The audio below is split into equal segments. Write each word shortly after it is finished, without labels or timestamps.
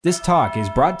This talk is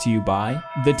brought to you by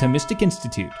the Thomistic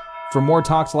Institute. For more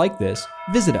talks like this,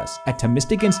 visit us at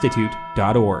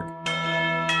ThomisticInstitute.org.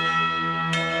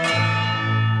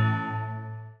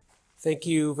 Thank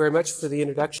you very much for the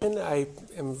introduction. I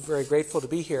am very grateful to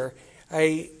be here.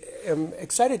 I am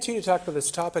excited, too, to talk about this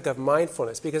topic of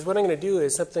mindfulness, because what I'm going to do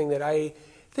is something that I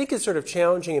think is sort of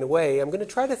challenging in a way. I'm going to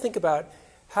try to think about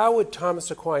how would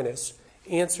Thomas Aquinas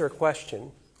answer a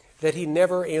question that he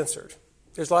never answered.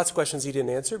 There's lots of questions he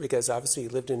didn't answer because obviously he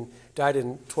died in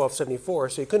 1274,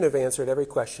 so he couldn't have answered every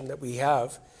question that we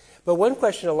have. But one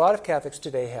question a lot of Catholics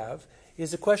today have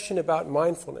is a question about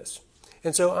mindfulness.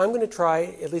 And so I'm going to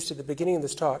try, at least at the beginning of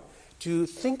this talk, to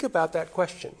think about that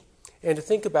question and to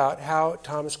think about how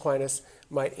Thomas Aquinas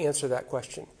might answer that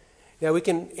question. Now, we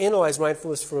can analyze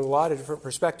mindfulness from a lot of different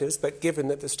perspectives, but given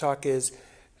that this talk is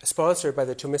sponsored by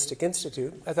the Thomistic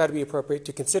Institute, I thought it would be appropriate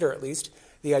to consider at least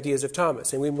the ideas of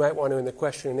Thomas. And we might want to, in the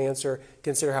question and answer,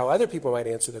 consider how other people might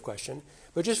answer the question.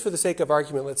 But just for the sake of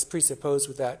argument, let's presuppose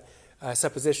with that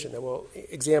supposition that we'll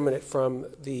examine it from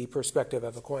the perspective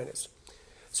of Aquinas.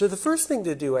 So the first thing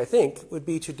to do, I think, would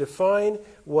be to define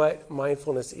what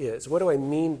mindfulness is. What do I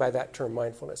mean by that term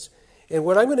mindfulness? And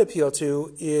what I'm going to appeal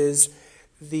to is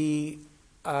the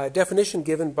definition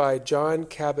given by Jon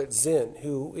Kabat-Zinn,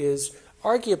 who is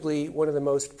arguably one of the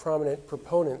most prominent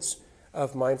proponents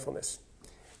of mindfulness.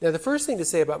 Now, the first thing to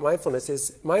say about mindfulness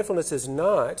is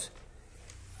not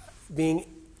being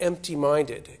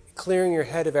empty-minded, clearing your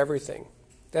head of everything.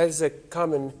 That is a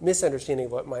common misunderstanding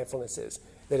of what mindfulness is,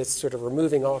 that it's sort of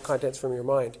removing all contents from your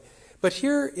mind. But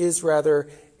here is rather,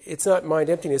 it's not mind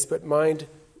emptiness, but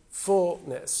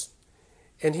mindfulness.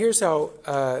 And here's how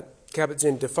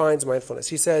Kabat-Zinn defines mindfulness.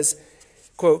 He says,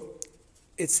 quote,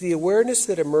 "It's the awareness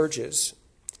that emerges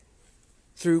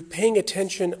through paying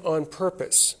attention on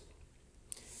purpose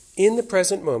in the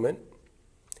present moment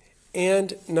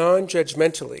and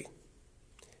non-judgmentally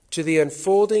to the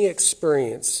unfolding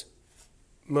experience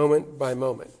moment by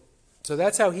moment." So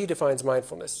that's how he defines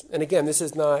mindfulness. And again, this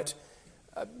is not,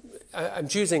 I'm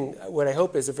choosing what I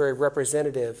hope is a very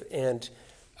representative and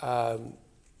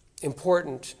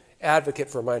important advocate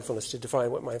for mindfulness to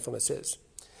define what mindfulness is.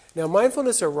 Now,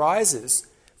 mindfulness arises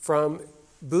from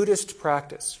Buddhist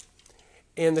practice.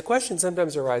 And the question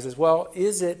sometimes arises, well,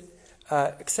 is it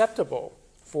acceptable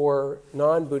for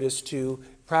non-Buddhists to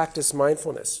practice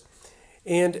mindfulness?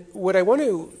 And what I want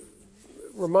to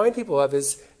remind people of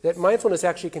is that mindfulness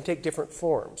actually can take different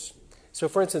forms. So,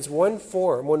 for instance, one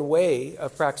way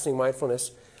of practicing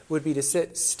mindfulness would be to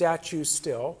sit statue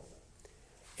still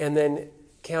and then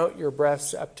count your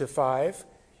breaths up to 5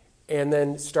 and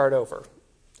then start over.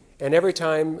 And every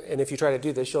time, and if you try to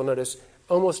do this, you'll notice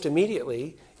almost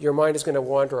immediately your mind is going to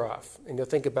wander off and you'll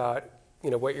think about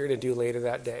what you're going to do later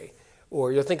that day,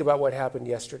 or you'll think about what happened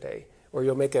yesterday, or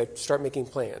you'll start making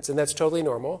plans. And that's totally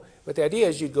normal. But the idea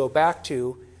is you'd go back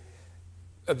to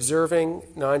observing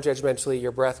non-judgmentally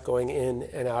your breath going in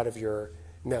and out of your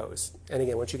nose. And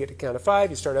again, once you get to count of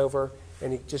 5, you start over,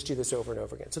 and you just do this over and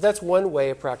over again. So that's one way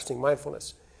of practicing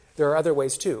mindfulness. There are other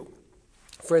ways too.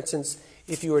 For instance,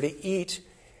 if you were to eat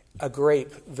a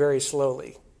grape very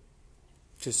slowly,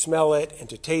 to smell it and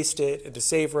to taste it and to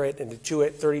savor it and to chew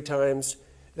it 30 times,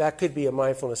 that could be a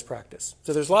mindfulness practice.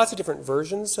 So there's lots of different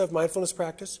versions of mindfulness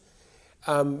practice,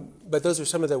 but those are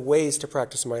some of the ways to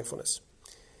practice mindfulness.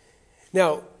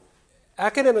 Now,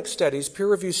 academic studies,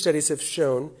 peer-reviewed studies have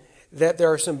shown that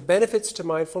there are some benefits to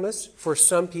mindfulness for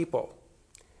some people.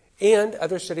 And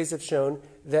other studies have shown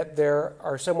that there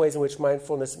are some ways in which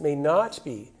mindfulness may not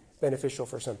be beneficial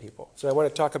for some people. So I want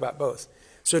to talk about both.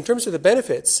 So in terms of the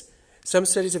benefits, some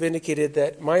studies have indicated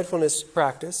that mindfulness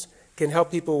practice can help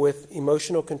people with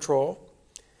emotional control,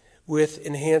 with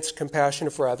enhanced compassion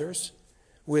for others,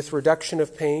 with reduction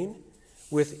of pain,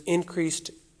 with increased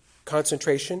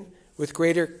concentration, with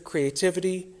greater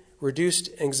creativity, reduced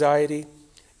anxiety,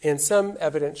 and some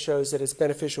evidence shows that it's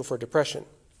beneficial for depression.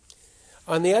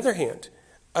 On the other hand,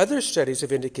 other studies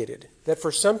have indicated that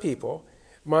for some people,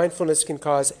 mindfulness can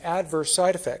cause adverse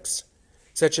side effects,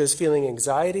 such as feeling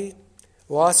anxiety,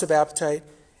 loss of appetite,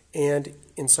 and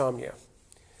insomnia.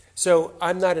 So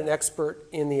I'm not an expert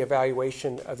in the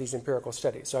evaluation of these empirical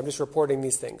studies, so I'm just reporting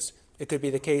these things. It could be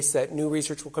the case that new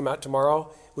research will come out tomorrow,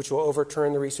 which will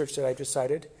overturn the research that I just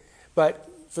cited. But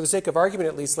for the sake of argument,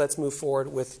 at least, let's move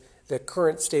forward with the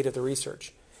current state of the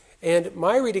research. And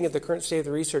my reading of the current state of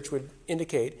the research would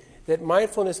indicate that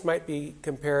mindfulness might be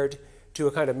compared to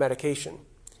a kind of medication.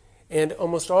 And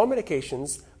almost all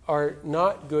medications are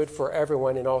not good for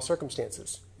everyone in all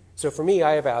circumstances. So for me,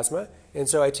 I have asthma, and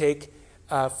so I take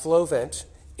Flovent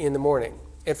in the morning.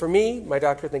 And for me, my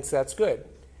doctor thinks that's good.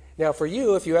 Now, for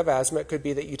you, if you have asthma, it could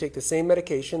be that you take the same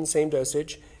medication, same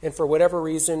dosage, and for whatever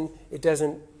reason, it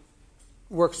doesn't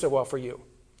work so well for you.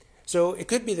 So it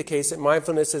could be the case that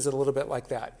mindfulness is a little bit like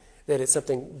that it's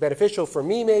something beneficial for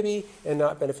me maybe and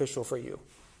not beneficial for you.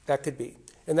 That could be.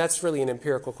 And that's really an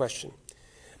empirical question.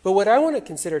 But what I want to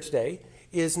consider today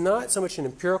is not so much an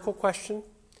empirical question,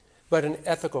 but an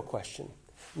ethical question.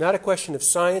 Not a question of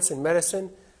science and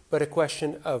medicine, but a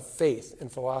question of faith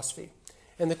and philosophy.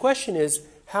 And the question is,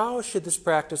 how should this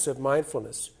practice of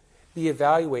mindfulness be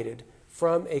evaluated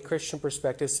from a Christian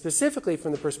perspective, specifically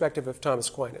from the perspective of Thomas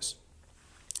Aquinas?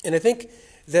 And I think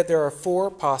that there are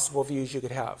 4 possible views you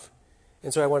could have.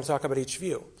 And so I want to talk about each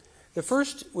view. The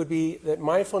first would be that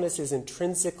mindfulness is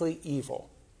intrinsically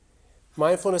evil.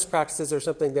 Mindfulness practices are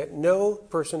something that no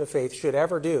person of faith should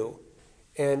ever do,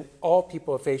 and all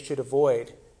people of faith should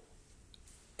avoid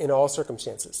in all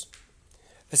circumstances.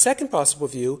 A second possible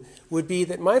view would be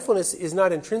that mindfulness is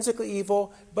not intrinsically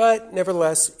evil, but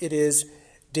nevertheless it is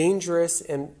dangerous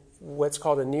and what's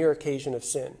called a near occasion of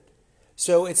sin.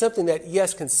 So it's something that,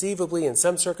 yes, conceivably in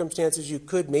some circumstances you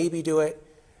could maybe do it,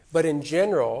 but in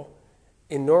general,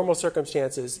 in normal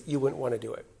circumstances, you wouldn't want to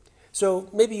do it. So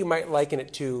maybe you might liken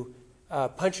it to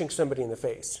punching somebody in the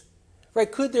face. Right?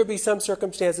 Could there be some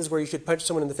circumstances where you should punch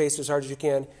someone in the face as hard as you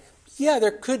can? Yeah,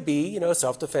 there could be,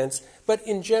 self-defense. But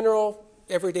in general,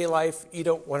 everyday life, you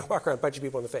don't want to walk around punching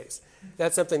people in the face.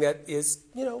 That's something that is,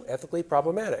 ethically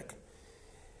problematic.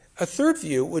 A third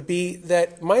view would be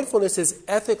that mindfulness is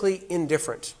ethically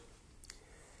indifferent.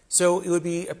 So it would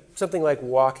be something like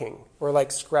walking or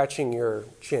like scratching your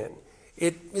chin.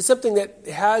 It is something that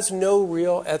has no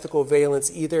real ethical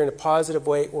valence either in a positive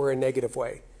way or a negative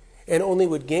way, and only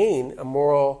would gain a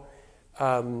moral,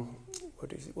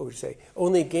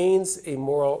 only gains a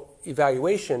moral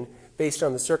evaluation based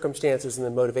on the circumstances and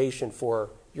the motivation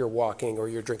for your walking or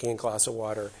your drinking a glass of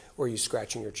water or you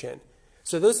scratching your chin.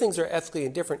 So those things are ethically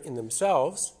indifferent in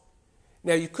themselves.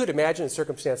 Now you could imagine a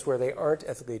circumstance where they aren't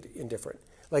ethically indifferent.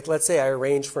 Like, let's say I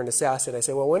arrange for an assassin. I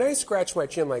say, well, when I scratch my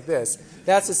chin like this,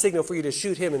 that's a signal for you to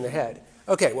shoot him in the head.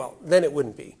 Okay, well, then it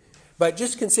wouldn't be. But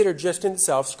just consider just in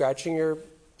itself, scratching your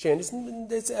chin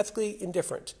is ethically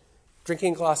indifferent.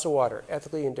 Drinking a glass of water,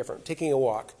 ethically indifferent. Taking a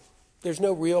walk. There's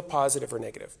no real positive or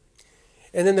negative.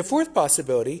 And then the fourth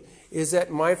possibility is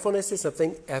that mindfulness is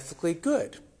something ethically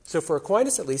good. So for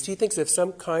Aquinas, at least, he thinks of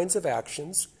some kinds of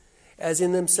actions as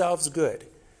in themselves good.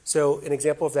 So an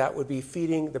example of that would be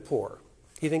feeding the poor.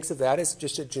 He thinks of that as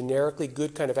just a generically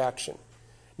good kind of action.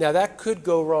 Now, that could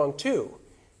go wrong too,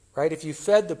 right? If you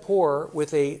fed the poor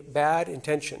with a bad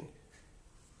intention,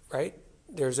 right?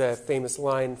 There's a famous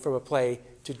line from a play,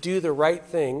 to do the right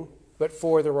thing, but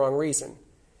for the wrong reason.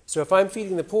 So if I'm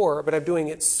feeding the poor, but I'm doing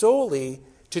it solely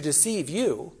to deceive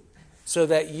you, so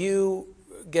that you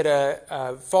get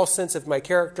a false sense of my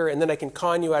character, and then I can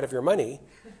con you out of your money,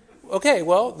 okay,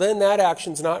 well, then that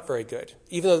action's not very good.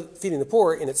 Even though feeding the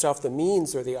poor in itself, the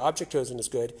means or the object chosen is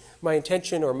good, my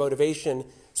intention or motivation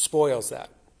spoils that.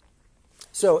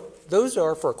 So those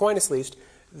are, for Aquinas at least,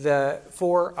 the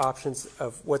 4 options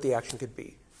of what the action could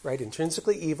be, right?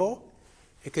 Intrinsically evil.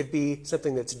 It could be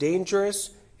something that's dangerous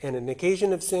and an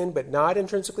occasion of sin, but not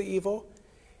intrinsically evil.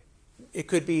 It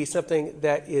could be something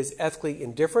that is ethically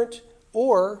indifferent,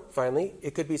 or, finally,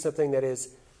 it could be something that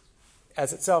is,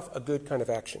 as itself, a good kind of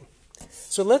action.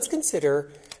 So let's consider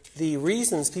the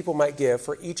reasons people might give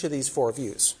for each of these 4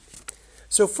 views.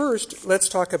 So first, let's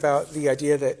talk about the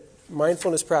idea that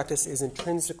mindfulness practice is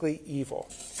intrinsically evil.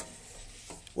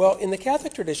 Well, in the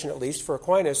Catholic tradition, at least, for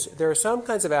Aquinas, there are some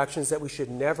kinds of actions that we should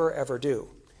never, ever do.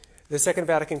 The Second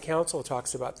Vatican Council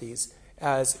talks about these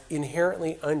as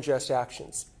inherently unjust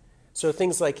actions. So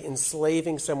things like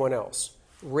enslaving someone else,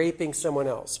 raping someone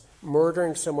else,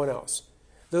 murdering someone else.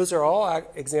 Those are all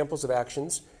examples of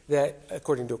actions that,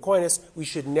 according to Aquinas, we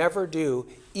should never do,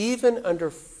 even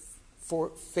for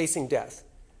facing death.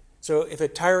 So if a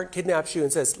tyrant kidnaps you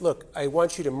and says, look, I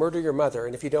want you to murder your mother,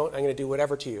 and if you don't, I'm going to do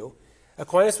whatever to you,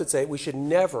 Aquinas would say we should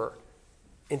never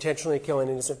intentionally kill an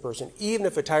innocent person, even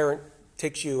if a tyrant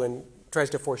takes you and tries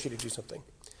to force you to do something.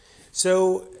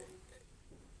 So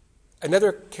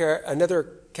another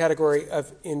category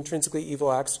of intrinsically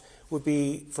evil acts would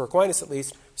be, for Aquinas at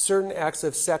least, certain acts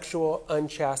of sexual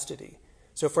unchastity.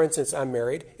 So, for instance, I'm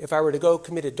married. If I were to go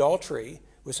commit adultery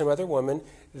with some other woman,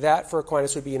 that for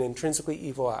Aquinas would be an intrinsically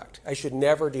evil act. I should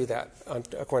never do that on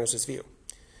Aquinas' view.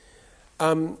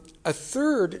 A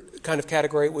third kind of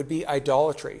category would be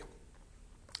idolatry,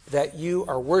 that you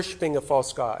are worshiping a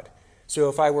false god. So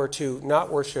if I were to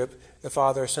not worship the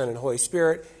Father, Son, and Holy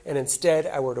Spirit, and instead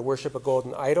I were to worship a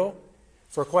golden idol,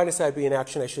 for Aquinas that would be an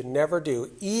action I should never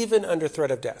do, even under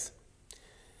threat of death.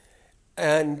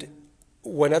 And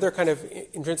one other kind of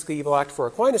intrinsically evil act for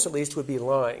Aquinas, at least, would be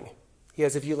lying. He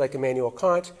has a view like Immanuel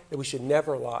Kant that we should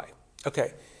never lie.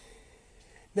 Okay.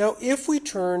 Now, if we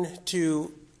turn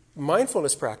to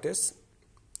mindfulness practice,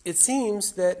 it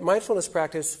seems that mindfulness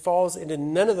practice falls into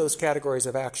none of those categories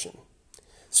of action.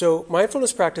 So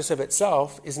mindfulness practice of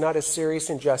itself is not a serious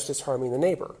injustice harming the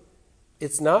neighbor.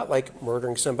 It's not like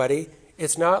murdering somebody.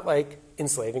 It's not like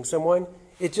enslaving someone.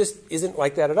 It just isn't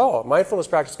like that at all. Mindfulness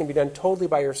practice can be done totally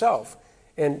by yourself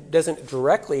and doesn't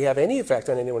directly have any effect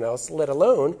on anyone else, let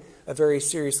alone a very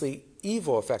seriously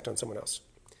evil effect on someone else.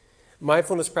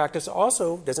 Mindfulness practice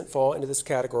also doesn't fall into this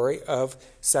category of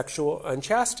sexual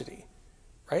unchastity,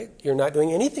 right? You're not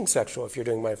doing anything sexual if you're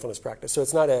doing mindfulness practice. So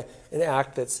it's not an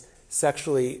act that's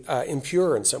sexually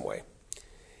impure in some way.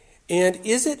 And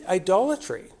is it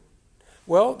idolatry?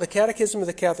 Well, the Catechism of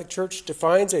the Catholic Church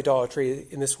defines idolatry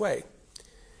in this way.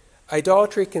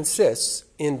 Idolatry consists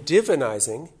in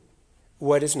divinizing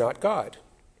what is not God.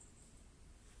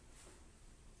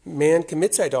 Man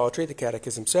commits idolatry, the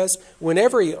Catechism says,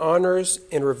 whenever he honors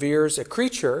and reveres a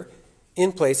creature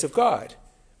in place of God,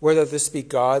 whether this be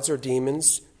gods or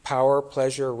demons, power,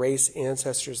 pleasure, race,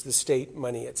 ancestors, the state,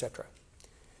 money, etc.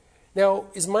 Now,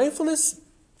 is mindfulness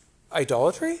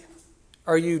idolatry?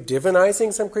 Are you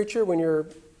divinizing some creature when you're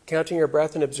counting your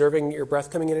breath and observing your breath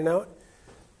coming in and out?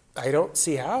 I don't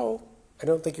see how. I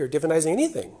don't think you're divinizing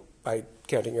anything by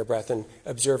counting your breath and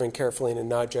observing carefully in a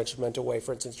non-judgmental way,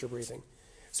 for instance, your breathing.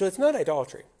 So it's not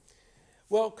idolatry.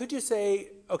 Well, could you say,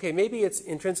 okay, maybe it's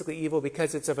intrinsically evil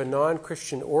because it's of a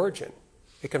non-Christian origin.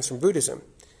 It comes from Buddhism.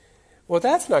 Well,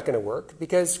 that's not going to work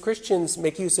because Christians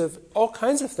make use of all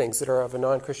kinds of things that are of a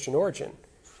non-Christian origin,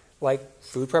 like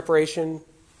food preparation,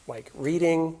 like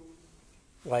reading,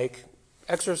 like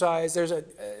exercise. There's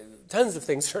tons of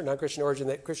things that are non-Christian origin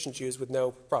that Christians use with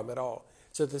no problem at all.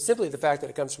 So simply the fact that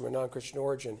it comes from a non-Christian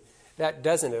origin, that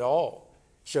doesn't at all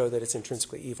show that it's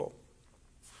intrinsically evil.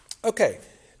 Okay,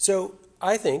 so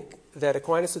I think that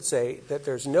Aquinas would say that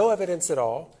there's no evidence at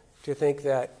all to think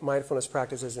that mindfulness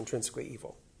practice is intrinsically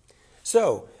evil.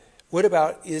 So, what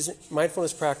about, is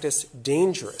mindfulness practice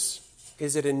dangerous?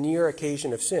 Is it a near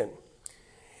occasion of sin?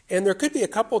 And there could be a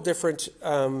couple different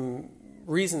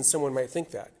reasons someone might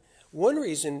think that. One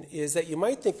reason is that you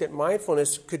might think that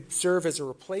mindfulness could serve as a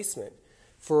replacement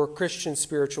for Christian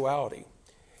spirituality.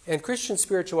 And Christian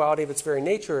spirituality of its very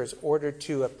nature is ordered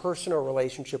to a personal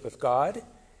relationship with God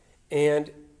and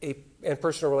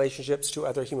personal relationships to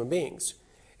other human beings.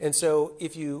 And so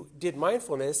if you did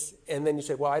mindfulness and then you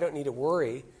said, well, I don't need to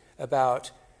worry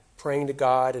about praying to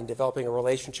God and developing a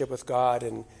relationship with God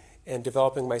and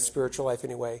developing my spiritual life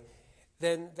anyway,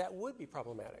 then that would be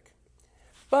problematic.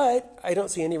 But I don't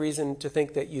see any reason to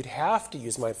think that you'd have to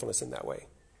use mindfulness in that way.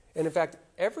 And in fact,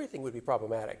 everything would be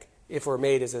problematic if we're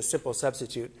made as a simple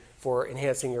substitute for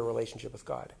enhancing your relationship with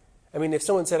God. I mean, if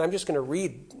someone said, I'm just going to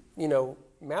read,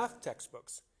 math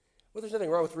textbooks. Well, there's nothing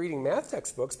wrong with reading math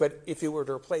textbooks, but if you were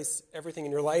to replace everything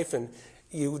in your life and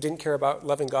you didn't care about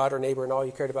loving God or neighbor and all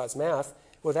you cared about is math,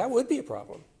 well, that would be a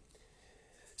problem.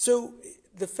 So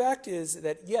the fact is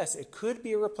that, yes, it could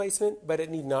be a replacement, but it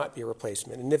need not be a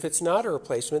replacement. And if it's not a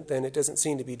replacement, then it doesn't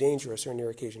seem to be dangerous or a near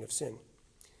occasion of sin.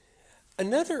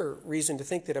 Another reason to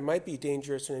think that it might be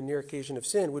dangerous and a near occasion of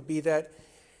sin would be that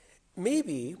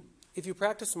maybe if you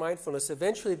practice mindfulness,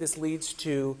 eventually this leads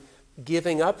to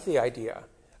giving up the idea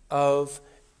of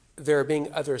there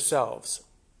being other selves.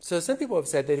 So some people have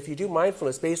said that if you do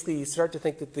mindfulness, basically you start to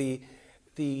think that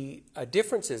the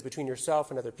differences between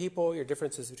yourself and other people, your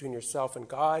differences between yourself and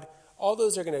God, all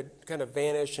those are going to kind of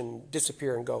vanish and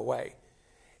disappear and go away.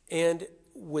 And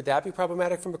would that be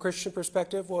problematic from a Christian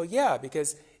perspective? Well, yeah,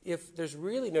 because if there's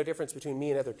really no difference between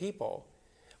me and other people,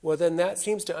 well, then that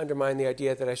seems to undermine the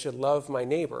idea that I should love my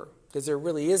neighbor, because there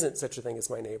really isn't such a thing as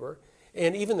my neighbor.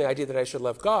 And even the idea that I should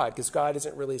love God, because God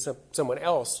isn't really someone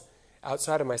else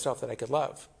outside of myself that I could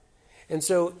love. And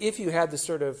so if you had this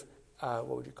sort of, what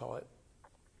would you call it?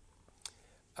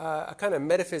 A kind of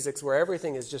metaphysics where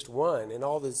everything is just one and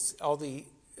all the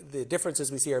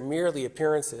differences we see are merely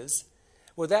appearances,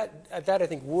 well, that I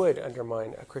think would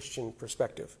undermine a Christian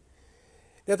perspective.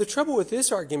 Now, the trouble with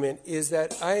this argument is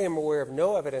that I am aware of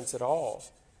no evidence at all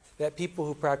that people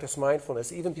who practice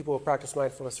mindfulness, even people who practice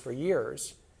mindfulness for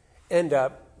years, end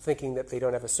up thinking that they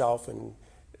don't have a self and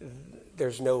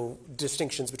there's no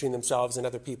distinctions between themselves and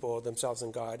other people, themselves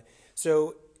and God.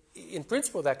 So in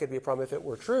principle, that could be a problem if it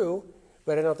were true,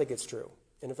 but I don't think it's true.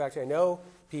 And in fact, I know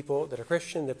people that are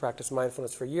Christian that practice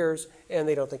mindfulness for years, and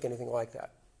they don't think anything like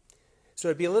that. So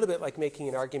it'd be a little bit like making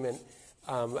an argument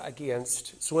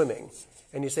against swimming.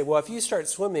 And you say, well, if you start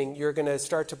swimming, you're going to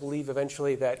start to believe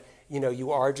eventually that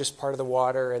you are just part of the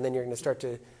water, and then you're going to start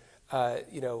to,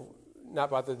 not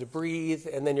bother to breathe,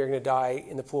 and then you're going to die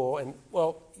in the pool. And,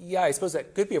 well, yeah, I suppose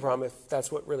that could be a problem if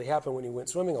that's what really happened when you went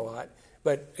swimming a lot.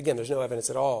 But, again, there's no evidence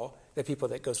at all that people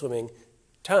that go swimming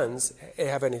tons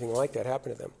have anything like that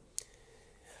happen to them.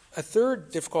 A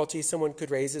third difficulty someone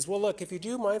could raise is, well, look, if you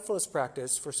do mindfulness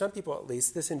practice, for some people at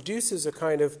least, this induces a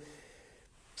kind of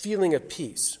feeling of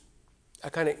peace, a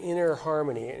kind of inner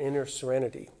harmony and inner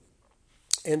serenity.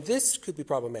 And this could be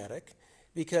problematic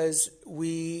because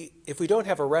if we don't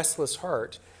have a restless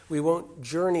heart, we won't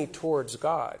journey towards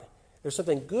God. There's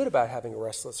something good about having a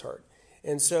restless heart.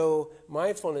 And so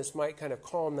mindfulness might kind of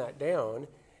calm that down,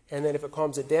 and then if it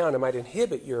calms it down, it might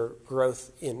inhibit your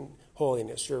growth in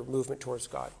holiness, your movement towards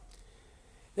God.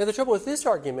 Now, the trouble with this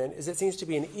argument is it seems to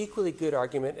be an equally good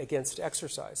argument against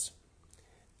exercise.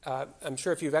 I'm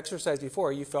sure if you've exercised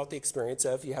before, you felt the experience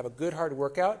of you have a good, hard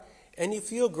workout, and you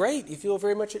feel great. You feel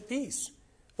very much at peace.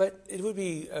 But it would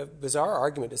be a bizarre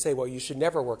argument to say, well, you should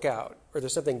never work out, or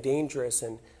there's something dangerous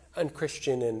and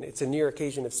unchristian, and it's a near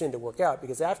occasion of sin to work out,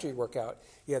 because after you work out,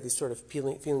 you have these sort of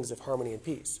feelings of harmony and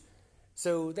peace.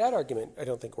 So that argument, I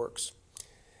don't think, works.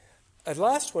 The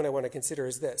last one I want to consider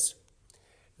is this,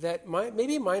 that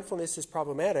maybe mindfulness is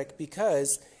problematic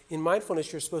because in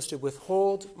mindfulness you're supposed to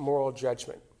withhold moral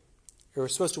judgment. You're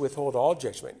supposed to withhold all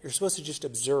judgment. You're supposed to just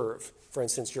observe, for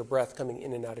instance, your breath coming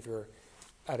in and out of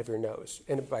your nose.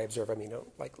 And by observe, I mean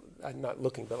like not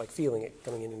looking, but like feeling it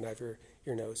coming in and out of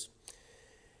your nose.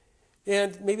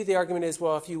 And maybe the argument is,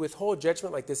 well, if you withhold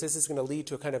judgment like this is going to lead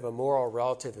to a kind of a moral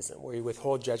relativism where you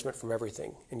withhold judgment from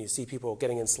everything. And you see people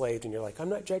getting enslaved and you're like, I'm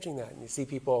not judging that. And you see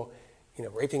people,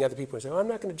 raping other people and say, oh, I'm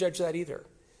not going to judge that either.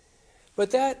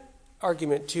 But that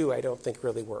argument, too, I don't think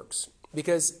really works.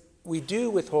 Because we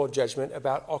do withhold judgment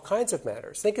about all kinds of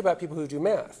matters. Think about people who do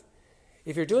math.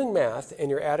 If you're doing math and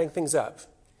you're adding things up,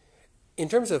 in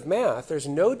terms of math, there's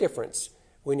no difference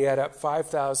when you add up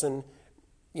 5,000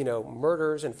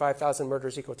 murders and 5,000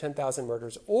 murders equal 10,000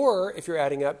 murders, or if you're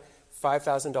adding up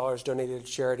 $5,000 donated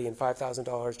to charity and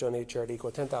 $5,000 donated to charity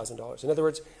equal $10,000. In other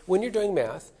words, when you're doing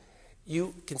math,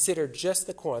 you consider just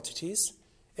the quantities,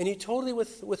 and you totally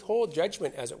withhold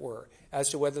judgment, as it were, as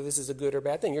to whether this is a good or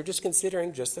bad thing. You're just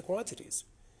considering just the quantities.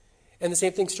 And the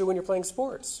same thing's true when you're playing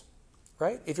sports,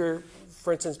 right? If you're,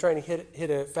 for instance, trying to hit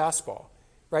a fastball,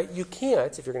 right? You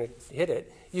can't, if you're going to hit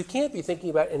it, you can't be thinking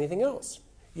about anything else.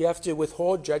 You have to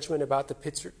withhold judgment about the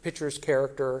pitcher's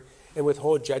character and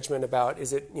withhold judgment about,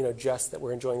 is it just that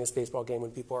we're enjoying this baseball game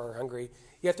when people are hungry.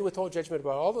 You have to withhold judgment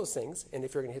about all those things, and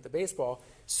if you're going to hit the baseball,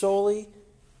 solely,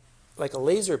 like a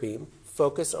laser beam,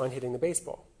 focus on hitting the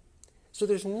baseball. So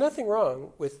there's nothing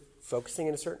wrong with focusing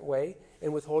in a certain way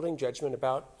and withholding judgment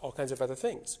about all kinds of other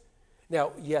things.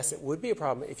 Now, yes, it would be a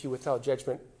problem if you withheld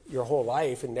judgment your whole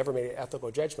life and never made an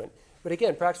ethical judgment. But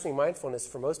again, practicing mindfulness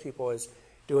for most people is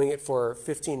doing it for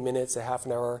 15 minutes, a half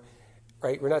an hour,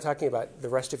 right? We're not talking about the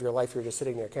rest of your life you're just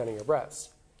sitting there counting your breaths.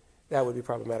 That would be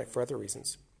problematic for other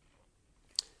reasons.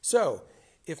 So,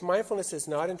 if mindfulness is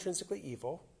not intrinsically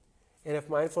evil, and if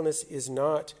mindfulness is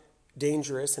not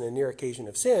dangerous and a near occasion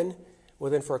of sin,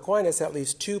 well then for Aquinas that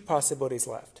leaves two possibilities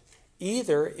left.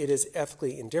 Either it is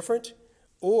ethically indifferent,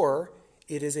 or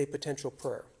it is a potential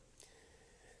prayer.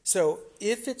 So,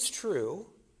 if it's true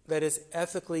that it's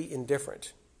ethically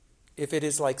indifferent, if it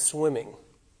is like swimming,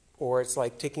 or it's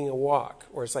like taking a walk,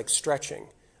 or it's like stretching,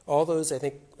 all those, I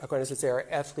think Aquinas would say, are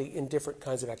ethically indifferent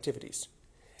kinds of activities.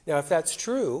 Now, if that's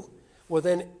true, well,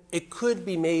 then it could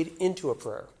be made into a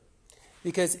prayer.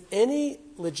 Because any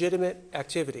legitimate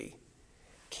activity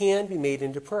can be made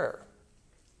into prayer.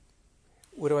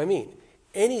 What do I mean?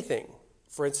 Anything,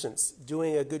 for instance,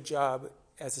 doing a good job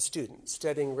as a student,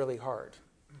 studying really hard,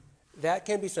 that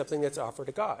can be something that's offered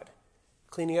to God.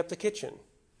 Cleaning up the kitchen,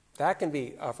 that can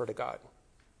be offered to God.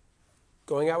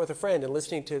 Going out with a friend and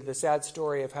listening to the sad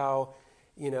story of how,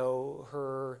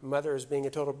 her mother is being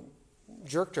a total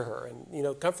jerk to her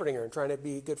and, comforting her and trying to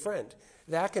be a good friend.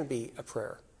 That can be a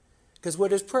prayer. Because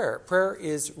what is prayer? Prayer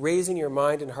is raising your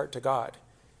mind and heart to God.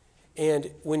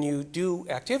 And when you do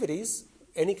activities,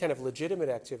 any kind of legitimate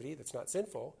activity that's not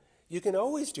sinful, you can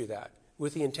always do that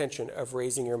with the intention of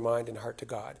raising your mind and heart to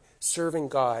God, serving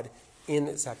God in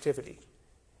this activity.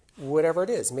 Whatever it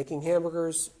is, making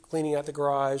hamburgers, cleaning out the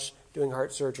garage, doing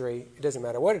heart surgery, it doesn't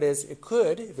matter what it is, it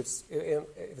could, if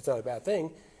it's not a bad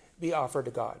thing, be offered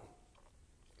to God.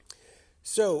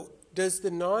 So, does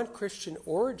the non-Christian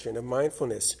origin of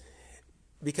mindfulness,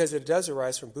 because it does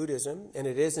arise from Buddhism and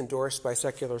it is endorsed by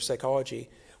secular psychology,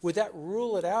 would that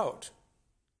rule it out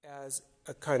as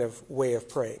a kind of way of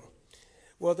praying?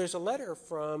 Well, there's a letter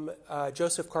from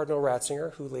Joseph Cardinal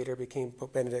Ratzinger, who later became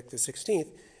Pope Benedict XVI,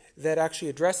 that actually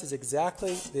addresses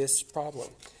exactly this problem.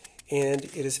 And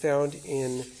it is found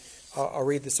in, I'll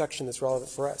read the section that's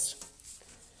relevant for us.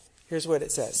 Here's what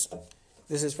it says.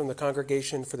 This is from the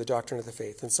Congregation for the Doctrine of the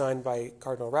Faith, and signed by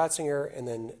Cardinal Ratzinger and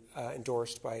then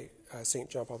endorsed by St.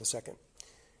 John Paul II.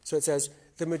 So it says,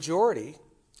 the majority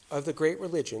of the great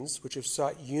religions which have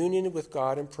sought union with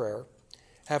God in prayer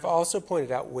have also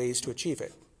pointed out ways to achieve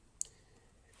it.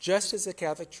 Just as the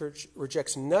Catholic Church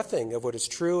rejects nothing of what is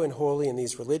true and holy in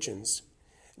these religions,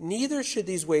 neither should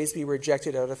these ways be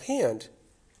rejected out of hand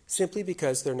simply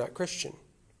because they're not Christian.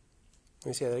 Let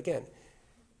me say that again.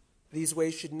 These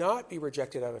ways should not be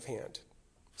rejected out of hand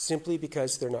simply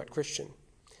because they're not Christian.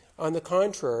 On the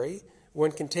contrary,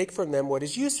 one can take from them what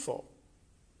is useful,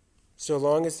 so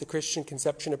long as the Christian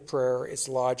conception of prayer, its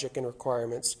logic and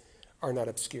requirements are not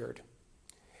obscured.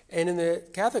 And in the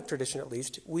Catholic tradition, at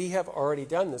least, we have already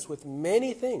done this with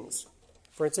many things.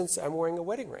 For instance, I'm wearing a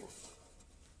wedding ring.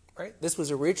 Right? This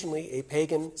was originally a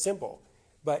pagan symbol,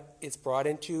 but it's brought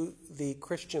into the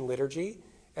Christian liturgy.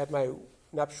 At my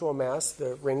nuptial mass,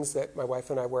 the rings that my wife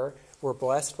and I wear were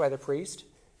blessed by the priest.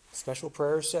 Special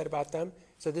prayers said about them.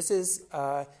 So this is,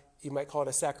 you might call it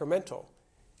a sacramental.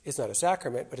 It's not a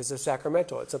sacrament, but it's a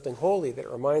sacramental. It's something holy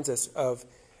that reminds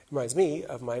me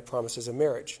of my promises of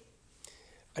marriage.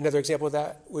 Another example of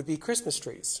that would be Christmas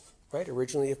trees, right?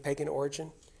 Originally of pagan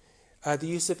origin. The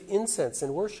use of incense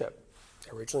in worship,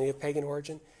 originally of pagan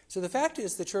origin. So the fact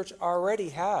is the church already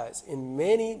has, in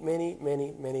many, many,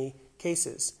 many, many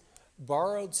cases,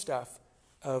 borrowed stuff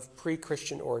of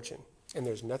pre-Christian origin. And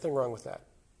there's nothing wrong with that.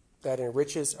 That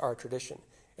enriches our tradition.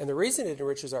 And the reason it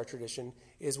enriches our tradition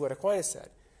is what Aquinas said.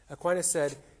 Aquinas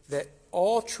said that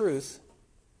all truth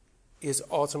is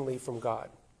ultimately from God,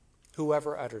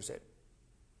 whoever utters it.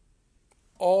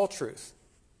 All truth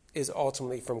is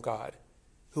ultimately from God,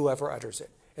 whoever utters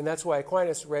it. And that's why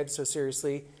Aquinas read so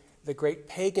seriously the great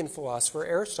pagan philosopher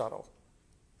Aristotle.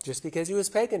 Just because he was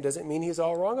pagan doesn't mean he's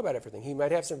all wrong about everything. He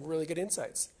might have some really good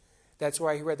insights. That's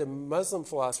why he read the Muslim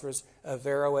philosophers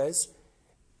Averroes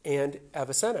and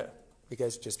Avicenna.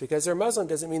 Because just because they're Muslim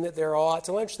doesn't mean that they're all out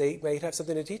to lunch. They may have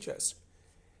something to teach us.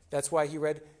 That's why he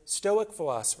read Stoic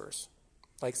philosophers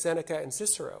like Seneca and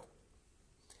Cicero.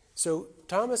 So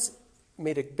Thomas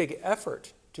made a big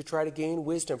effort to try to gain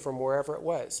wisdom from wherever it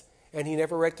was. And he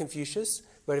never read Confucius,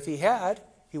 but if he had,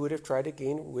 he would have tried to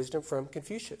gain wisdom from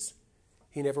Confucius.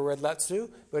 He never read Lao Tzu,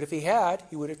 but if he had,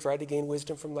 he would have tried to gain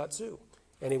wisdom from Lao Tzu.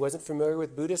 And he wasn't familiar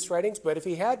with Buddhist writings, but if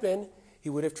he had been, he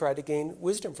would have tried to gain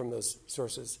wisdom from those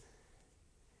sources.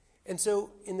 And so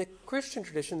in the Christian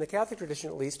tradition, the Catholic tradition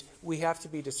at least, we have to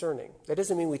be discerning. That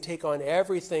doesn't mean we take on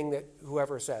everything that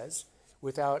whoever says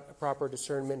without a proper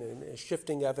discernment and a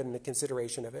shifting of it and a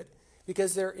consideration of it,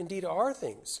 because there indeed are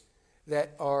things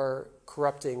that are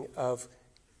corrupting of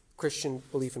Christian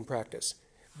belief and practice.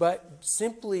 But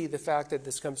simply the fact that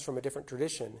this comes from a different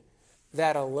tradition,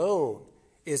 that alone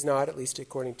is not, at least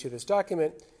according to this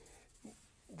document,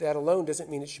 that alone doesn't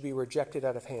mean it should be rejected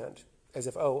out of hand, as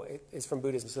if, oh, it is from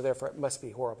Buddhism, so therefore it must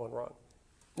be horrible and wrong.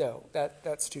 No,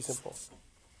 that's too simple.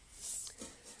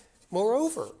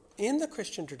 Moreover, in the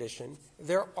Christian tradition,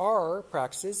 there are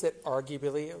practices that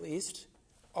arguably, at least,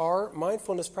 are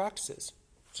mindfulness practices.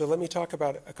 So let me talk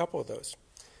about a couple of those.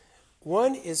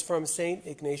 One is from St.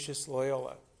 Ignatius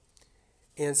Loyola.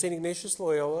 And St. Ignatius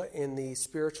Loyola, in the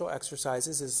Spiritual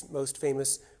Exercises, his most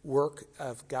famous work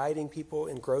of guiding people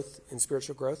in growth, in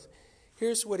spiritual growth,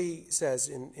 here's what he says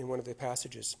in one of the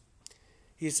passages.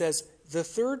 He says, the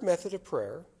third method of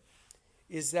prayer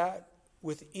is that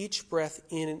with each breath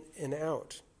in and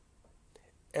out,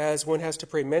 as one has to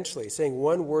pray mentally, saying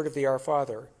one word of the Our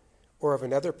Father or of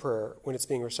another prayer when it's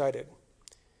being recited,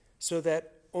 so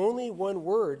that only one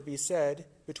word be said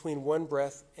between one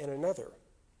breath and another.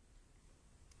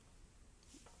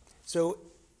 So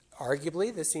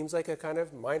arguably, this seems like a kind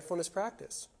of mindfulness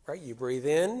practice, right? You breathe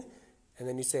in, and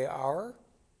then you say Our.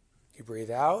 You breathe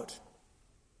out.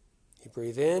 You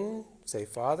breathe in, say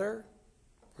Father.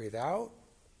 Breathe out.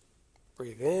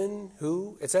 Breathe in,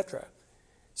 who, etc.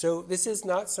 So this is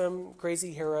not some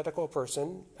crazy heretical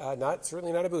person,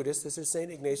 certainly not a Buddhist. This is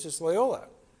St. Ignatius Loyola.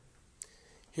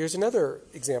 Here's another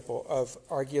example of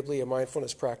arguably a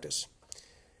mindfulness practice.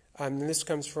 And this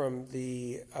comes from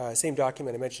the same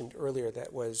document I mentioned earlier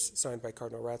that was signed by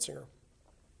Cardinal Ratzinger.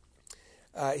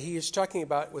 He is talking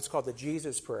about what's called the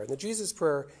Jesus Prayer. And the Jesus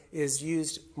Prayer is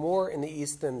used more in the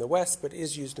East than the West, but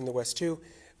is used in the West too.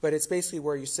 But it's basically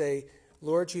where you say,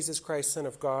 Lord Jesus Christ, Son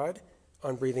of God,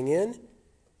 on breathing in,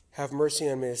 have mercy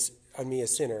on me, a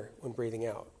sinner, when breathing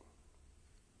out.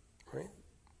 Right?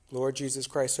 Lord Jesus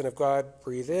Christ, Son of God,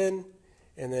 breathe in,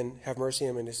 and then have mercy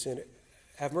on me,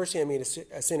 have mercy on me,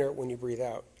 a sinner, when you breathe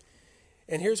out.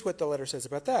 And here's what the letter says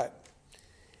about that.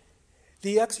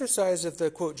 The exercise of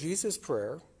the, quote, Jesus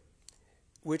prayer,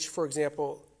 which, for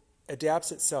example,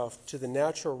 adapts itself to the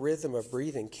natural rhythm of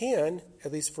breathing, can,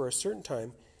 at least for a certain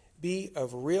time, be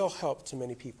of real help to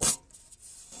many people.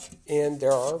 And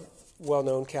there are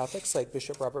well-known Catholics like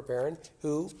Bishop Robert Barron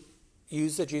who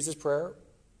use the Jesus prayer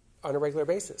on a regular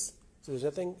basis. So there's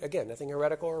nothing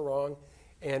heretical or wrong,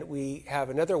 and we have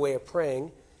another way of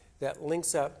praying that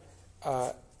links up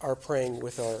our praying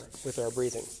with our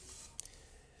breathing.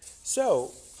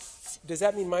 So, does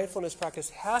that mean mindfulness practice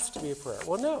has to be a prayer?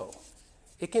 Well, no.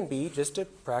 It can be just a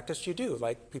practice you do,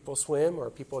 like people swim or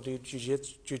people do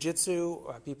jiu-jitsu,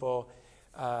 people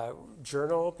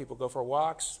journal, people go for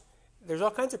walks. There's all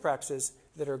kinds of practices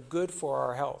that are good for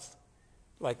our health,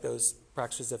 like those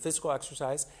practices of physical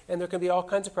exercise, and there can be all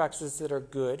kinds of practices that are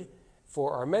good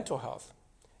for our mental health.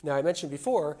 Now, I mentioned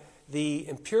before, the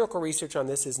empirical research on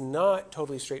this is not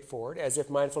totally straightforward, as if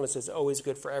mindfulness is always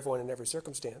good for everyone in every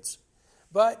circumstance.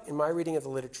 But in my reading of the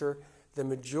literature, the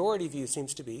majority view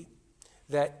seems to be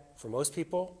that for most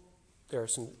people, there are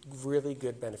some really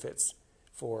good benefits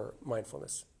for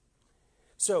mindfulness.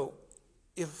 So,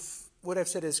 if what I've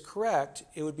said is correct,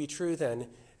 it would be true then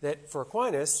that for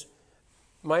Aquinas,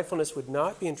 mindfulness would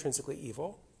not be intrinsically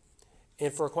evil,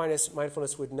 and for Aquinas,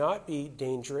 mindfulness would not be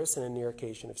dangerous and a near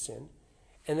occasion of sin,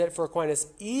 and that for Aquinas,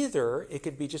 either it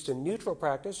could be just a neutral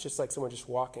practice, just like someone just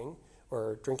walking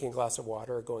or drinking a glass of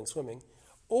water or going swimming,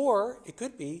 or it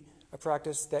could be a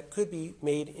practice that could be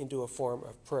made into a form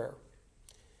of prayer.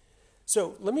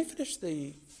 So let me finish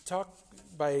the talk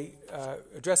by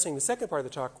addressing the second part of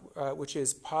the talk, which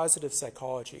is positive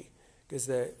psychology, because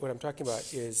what I'm talking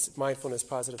about is mindfulness,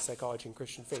 positive psychology, and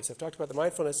Christian faith. So I've talked about the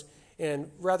mindfulness, and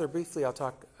rather briefly I'll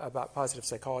talk about positive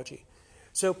psychology.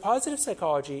 So positive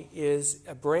psychology is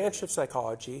a branch of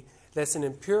psychology that's an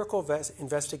empirical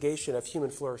investigation of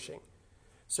human flourishing.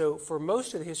 So for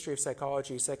most of the history of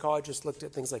psychology, psychologists looked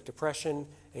at things like depression,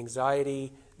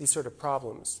 anxiety, these sort of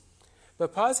problems.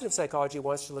 But positive psychology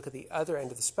wants to look at the other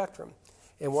end of the spectrum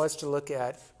and wants to look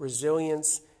at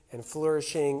resilience and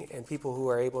flourishing and people who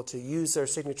are able to use their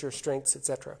signature strengths,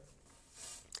 etc.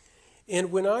 And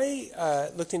when I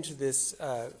looked into this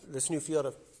new field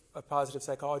of positive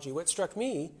psychology, what struck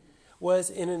me was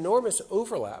an enormous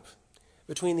overlap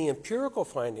between the empirical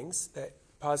findings that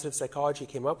positive psychology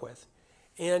came up with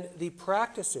and the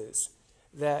practices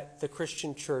that the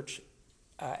Christian church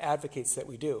advocates that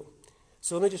we do.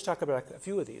 So let me just talk about a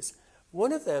few of these.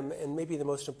 One of them, and maybe the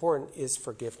most important, is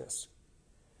forgiveness.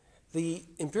 The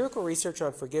empirical research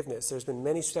on forgiveness, there's been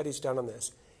many studies done on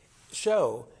this,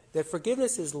 show that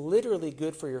forgiveness is literally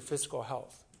good for your physical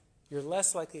health. You're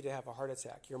less likely to have a heart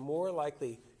attack. You're more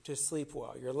likely to sleep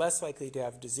well. You're less likely to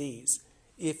have disease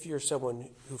if you're someone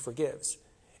who forgives.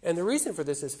 And the reason for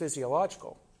this is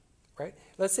physiological, right?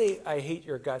 Let's say I hate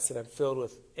your guts and I'm filled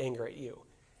with anger at you.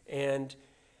 And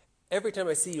every time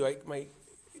I see you,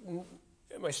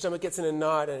 my stomach gets in a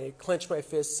knot and I clench my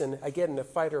fists and I get in a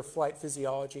fight or flight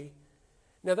physiology.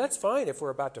 Now that's fine if we're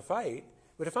about to fight,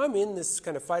 but if I'm in this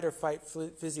kind of fight or flight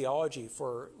physiology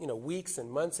for weeks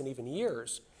and months and even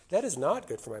years, that is not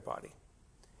good for my body.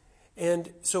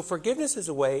 And so forgiveness is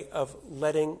a way of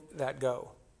letting that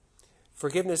go.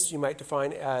 Forgiveness you might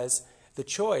define as the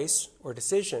choice or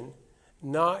decision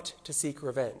not to seek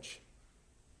revenge.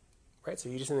 Right? So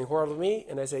you do something horrible to me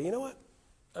and I say, you know what?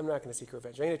 I'm not going to seek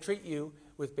revenge. I'm going to treat you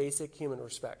with basic human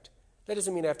respect. That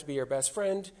doesn't mean I have to be your best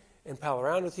friend and pal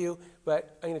around with you,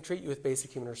 but I'm going to treat you with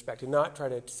basic human respect and not try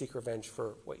to seek revenge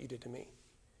for what you did to me.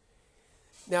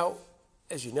 Now,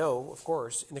 as you know, of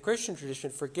course, in the Christian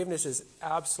tradition, forgiveness is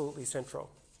absolutely central.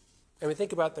 I mean,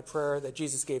 think about the prayer that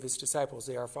Jesus gave his disciples,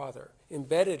 the Our Father,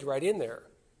 embedded right in there,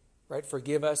 right?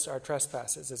 Forgive us our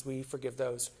trespasses as we forgive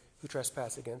those who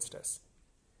trespass against us.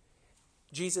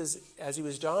 Jesus, as he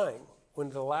was dying, one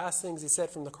of the last things he said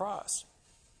from the cross,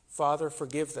 Father,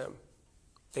 forgive them.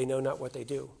 They know not what they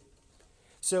do.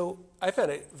 So I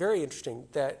found it very interesting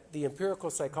that the empirical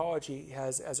psychology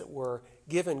has, as it were,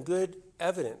 given good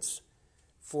evidence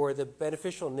for the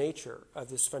beneficial nature of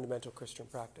this fundamental Christian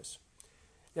practice.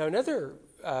 Now, another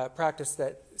practice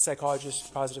that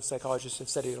positive psychologists have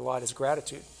studied a lot is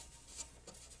gratitude.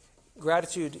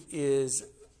 Gratitude is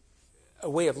a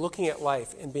way of looking at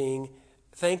life and being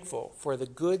thankful for the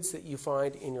goods that you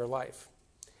find in your life.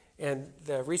 And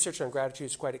the research on gratitude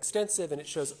is quite extensive, and it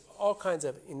shows all kinds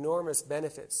of enormous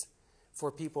benefits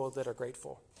for people that are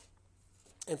grateful.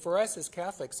 And for us as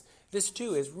Catholics, this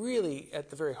too is really at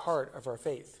the very heart of our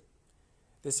faith,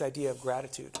 this idea of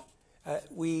gratitude.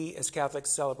 We as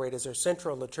Catholics celebrate as our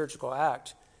central liturgical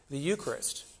act the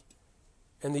Eucharist.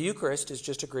 And the Eucharist is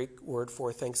just a Greek word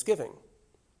for thanksgiving.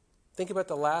 Think about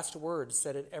the last words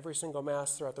said at every single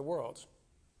Mass throughout the world.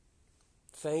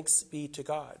 Thanks be to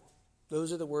God.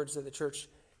 Those are the words that the Church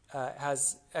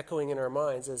has echoing in our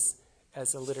minds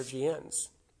as the liturgy ends.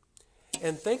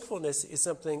 And thankfulness is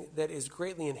something that is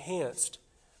greatly enhanced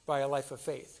by a life of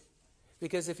faith.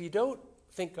 Because if you don't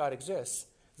think God exists,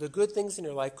 the good things in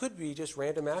your life could be just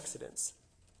random accidents.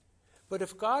 But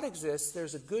if God exists,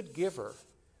 there's a good giver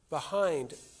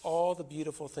behind all the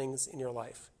beautiful things in your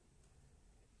life.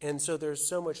 And so there's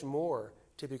so much more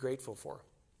to be grateful for.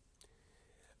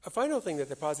 A final thing that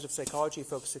the positive psychology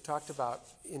folks have talked about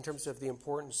in terms of the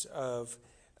importance of,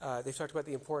 they've talked about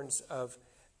the importance of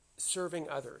serving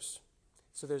others.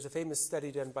 So there's a famous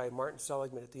study done by Martin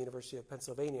Seligman at the University of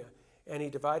Pennsylvania, and he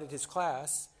divided his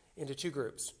class into two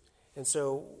groups. And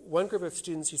so one group of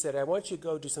students, he said, I want you to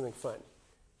go do something fun,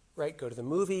 right? Go to the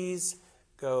movies,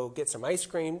 go get some ice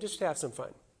cream, just to have some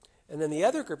fun. And then the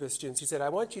other group of students, he said, I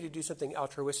want you to do something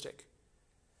altruistic.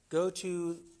 Go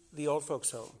to the old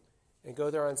folks' home and go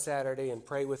there on Saturday and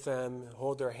pray with them,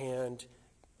 hold their hand,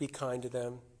 be kind to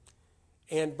them.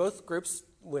 And both groups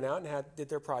went out and did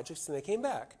their projects, and they came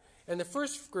back. And the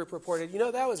first group reported,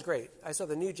 that was great. I saw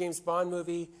the new James Bond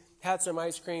movie, had some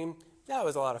ice cream. That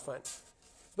was a lot of fun.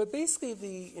 But basically,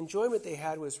 the enjoyment they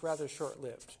had was rather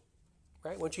short-lived,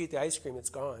 right? Once you eat the ice cream, it's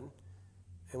gone.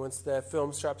 And once the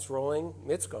film stops rolling,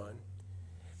 it's gone.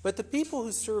 But the people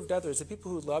who served others, the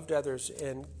people who loved others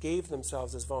and gave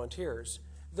themselves as volunteers,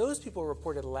 those people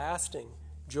reported lasting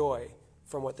joy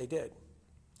from what they did.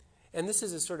 And this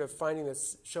is a sort of finding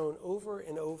that's shown over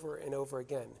and over and over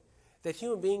again, that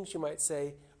human beings, you might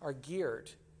say, are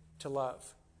geared to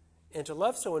love. And to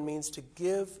love someone means to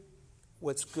give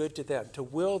what's good to them, to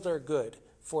will their good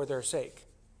for their sake.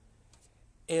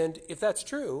 And if that's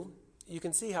true, you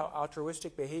can see how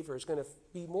altruistic behavior is going to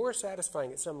be more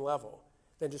satisfying at some level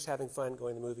than just having fun,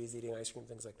 going to the movies, eating ice cream,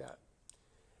 things like that.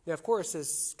 Now, of course,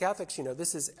 as Catholics,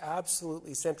 this is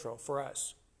absolutely central for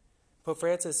us. Pope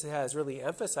Francis has really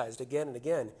emphasized again and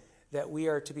again that we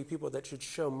are to be people that should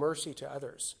show mercy to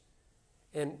others.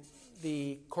 And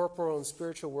the corporal and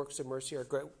spiritual works of mercy are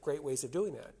great ways of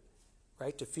doing that,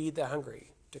 right? To feed the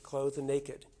hungry, to clothe the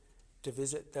naked, to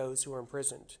visit those who are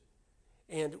imprisoned.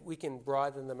 And we can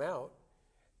broaden them out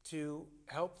to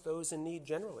help those in need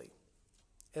generally.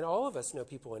 And all of us know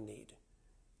people in need.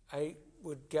 I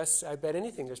bet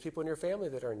anything, there's people in your family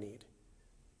that are in need.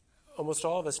 Almost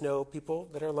all of us know people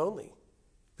that are lonely,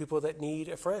 people that need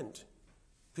a friend,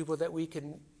 people that we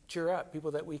can cheer up,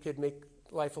 people that we could make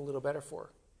life a little better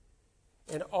for.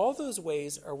 And all those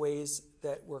ways are ways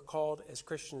that we're called as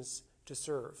Christians to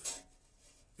serve.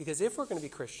 Because if we're going to be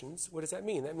Christians, what does that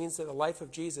mean? That means that the life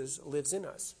of Jesus lives in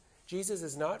us. Jesus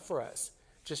is not for us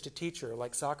just a teacher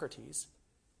like Socrates.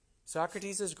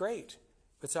 Socrates is great,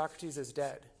 but Socrates is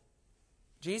dead.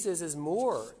 Jesus is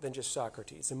more than just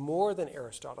Socrates, and more than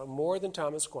Aristotle, more than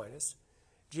Thomas Aquinas.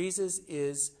 Jesus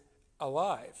is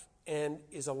alive and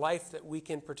is a life that we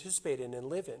can participate in and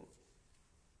live in.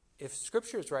 If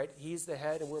Scripture is right, he's the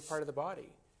head and we're part of the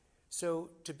body. So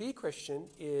to be Christian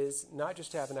is not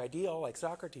just to have an ideal like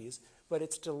Socrates, but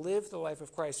it's to live the life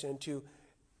of Christ and to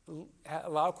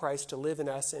allow Christ to live in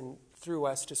us and through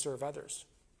us to serve others.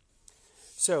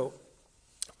 So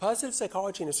positive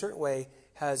psychology in a certain way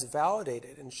has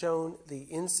validated and shown the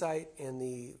insight and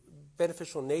the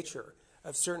beneficial nature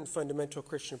of certain fundamental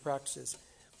Christian practices.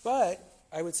 But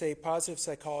I would say positive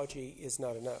psychology is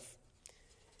not enough.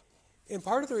 And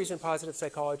part of the reason positive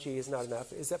psychology is not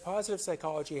enough is that positive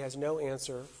psychology has no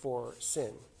answer for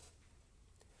sin.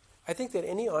 I think that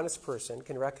any honest person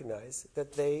can recognize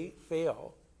that they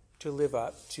fail to live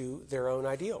up to their own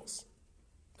ideals.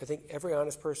 I think every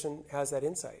honest person has that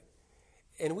insight.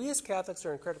 And we as Catholics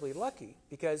are incredibly lucky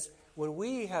because when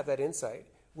we have that insight,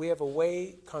 we have a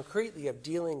way concretely of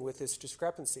dealing with this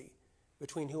discrepancy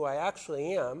between who I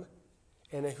actually am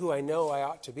and who I know I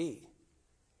ought to be.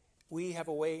 We have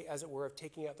a way, as it were, of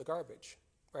taking out the garbage,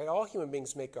 right? All human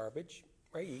beings make garbage,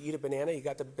 right? You eat a banana, you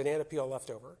got the banana peel left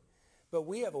over. But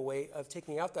we have a way of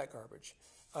taking out that garbage,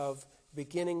 of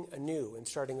beginning anew and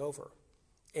starting over.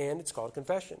 And it's called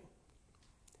confession.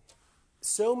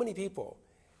 So many people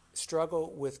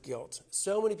struggle with guilt.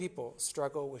 So many people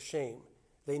struggle with shame.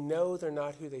 They know they're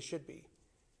not who they should be,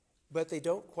 but they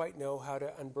don't quite know how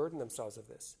to unburden themselves of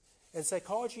this. And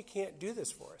psychology can't do this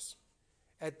for us.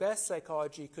 At best,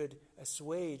 psychology could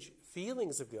assuage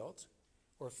feelings of guilt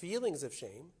or feelings of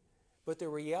shame, but the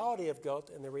reality of guilt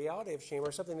and the reality of shame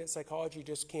are something that psychology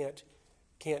just can't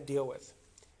deal with.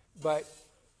 But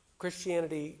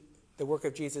Christianity, the work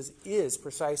of Jesus, is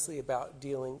precisely about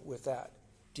dealing with that.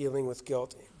 dealing with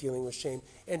guilt, dealing with shame,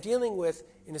 and dealing with,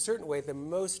 in a certain way, the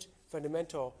most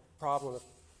fundamental problem of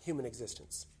human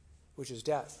existence, which is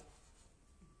death.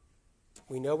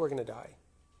 We know we're going to die,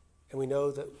 and we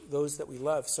know that those that we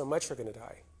love so much are going to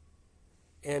die.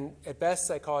 And at best,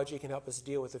 psychology can help us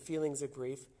deal with the feelings of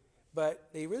grief, but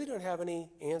they really don't have any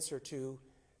answer to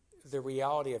the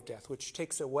reality of death, which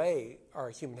takes away our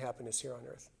human happiness here on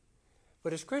earth.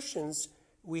 But as Christians,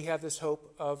 we have this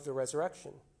hope of the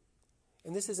resurrection.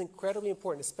 And this is incredibly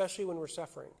important, especially when we're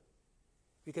suffering.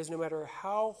 Because no matter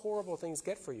how horrible things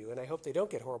get for you, and I hope they don't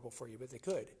get horrible for you, but they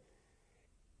could,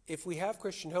 if we have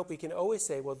Christian hope, we can always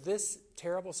say, well, this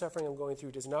terrible suffering I'm going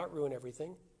through does not ruin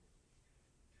everything.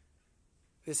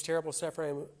 This terrible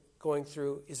suffering I'm going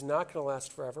through is not going to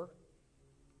last forever.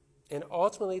 And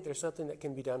ultimately, there's something that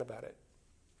can be done about it.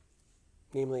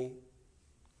 Namely,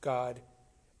 God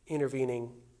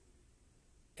intervening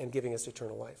and giving us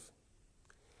eternal life.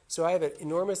 So I have an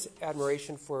enormous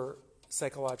admiration for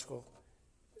psychological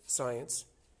science,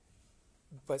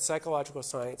 but psychological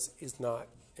science is not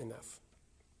enough.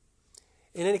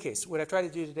 In any case, what I've tried to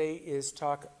do today is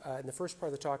talk, in the first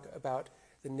part of the talk, about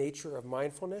the nature of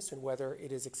mindfulness and whether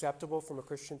it is acceptable from a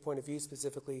Christian point of view,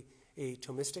 specifically a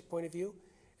Thomistic point of view.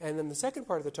 And then the second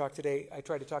part of the talk today, I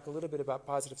tried to talk a little bit about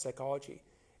positive psychology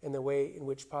and the way in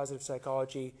which positive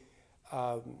psychology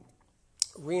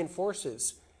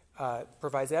reinforces,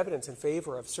 provides evidence in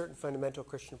favor of certain fundamental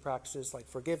Christian practices like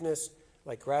forgiveness,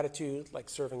 like gratitude, like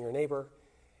serving your neighbor.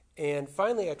 And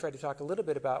finally, I tried to talk a little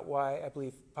bit about why I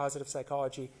believe positive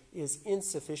psychology is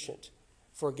insufficient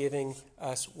for giving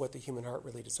us what the human heart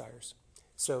really desires.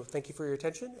 So thank you for your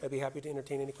attention. I'd be happy to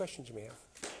entertain any questions you may have.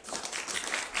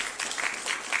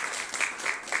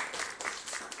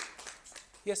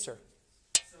 Yes, sir.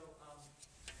 So,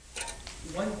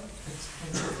 one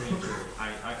potential danger,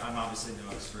 I'm obviously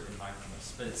no expert in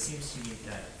mindfulness, but it seems to me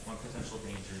that one potential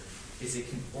danger is it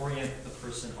can orient the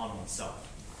person on oneself.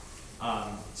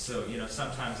 So,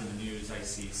 sometimes in the news I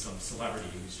see some celebrity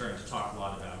who's starting to talk a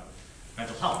lot about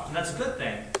mental health, and that's a good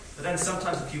thing, but then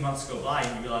sometimes a few months go by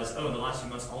and you realize, in the last few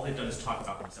months all they've done is talk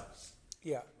about themselves.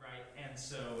 Yeah. Right? And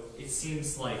so it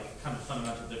seems like kind of a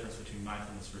fundamental difference between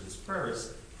mindfulness versus prayer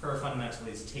is prayer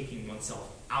fundamentally is taking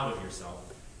oneself out of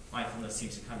yourself. Mindfulness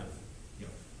seems to kind of,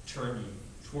 turn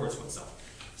you towards oneself.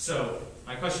 So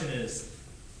my question is,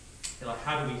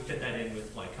 how do we fit that in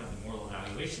with kind of the moral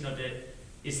evaluation of it?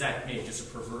 Is that maybe just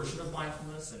a perversion of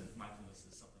mindfulness, and mindfulness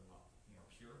is something more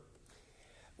pure?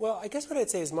 Well, I guess what I'd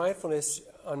say is mindfulness,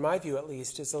 on my view at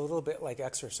least, is a little bit like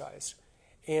exercise.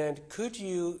 And could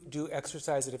you do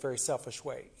exercise in a very selfish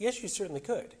way? Yes, you certainly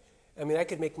could. I mean, I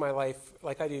could make my life,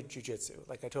 like I do jiu-jitsu,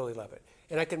 I totally love it.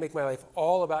 And I could make my life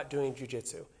all about doing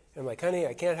jiu-jitsu. And I'm like, honey,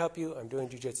 I can't help you, I'm doing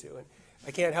jiu-jitsu. And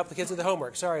I can't help the kids with the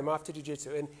homework, sorry, I'm off to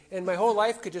jiu-jitsu. And my whole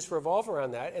life could just revolve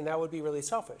around that, and that would be really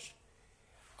selfish.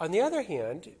 On the other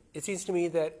hand, it seems to me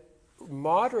that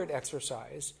moderate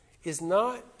exercise is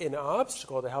not an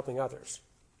obstacle to helping others.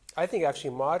 I think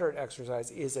actually moderate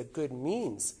exercise is a good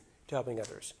means to helping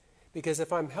others. Because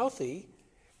if I'm healthy,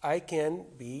 I can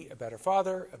be a better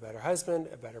father, a better husband,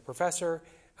 a better professor.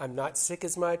 I'm not sick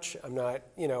as much. I'm not,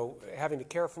 having to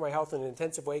care for my health in an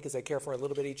intensive way because I care for a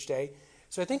little bit each day.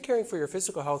 So I think caring for your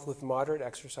physical health with moderate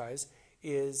exercise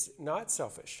is not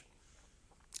selfish,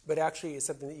 but actually is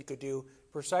something that you could do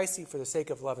precisely for the sake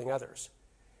of loving others.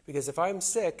 Because if I'm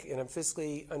sick and I'm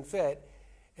physically unfit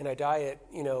and I die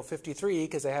at, 53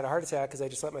 because I had a heart attack because I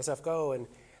just let myself go, and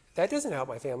that doesn't help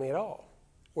my family at all.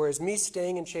 Whereas me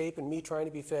staying in shape and me trying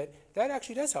to be fit, that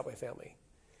actually does help my family.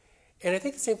 And I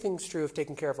think the same thing's true of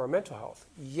taking care of our mental health.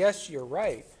 Yes, you're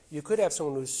right. You could have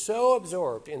someone who's so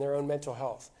absorbed in their own mental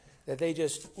health that they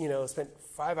just, spent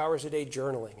 5 hours a day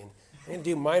journaling and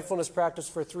do mindfulness practice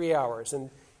for 3 hours. And,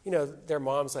 their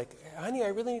mom's like, honey, I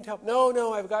really need help.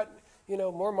 No, I've got,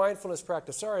 more mindfulness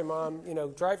practice. Sorry, Mom,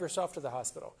 drive yourself to the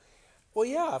hospital. Well,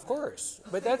 yeah, of course.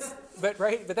 But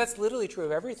that's literally true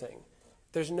of everything.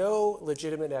 There's no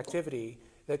legitimate activity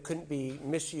that couldn't be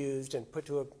misused and put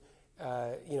to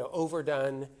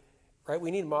overdone, right?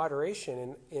 We need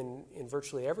moderation in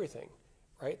virtually everything,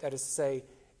 right? That is to say,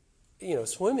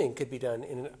 swimming could be done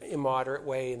in an immoderate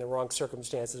way in the wrong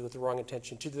circumstances with the wrong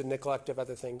intention to the neglect of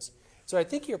other things. So I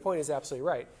think your point is absolutely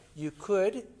right. You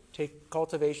could take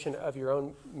cultivation of your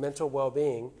own mental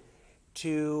well-being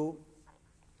to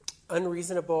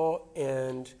unreasonable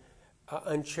and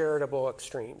uncharitable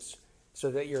extremes, so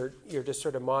that you're just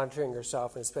sort of monitoring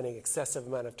yourself and spending excessive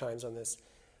amount of time on this.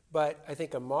 But I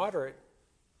think a moderate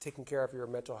taking care of your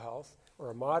mental health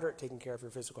or a moderate taking care of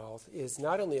your physical health is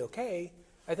not only okay,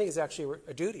 I think it's actually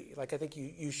a duty. I think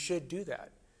you should do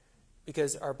that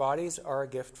because our bodies are a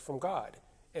gift from God.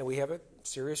 And we have a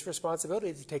serious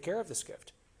responsibility to take care of this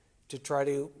gift, to try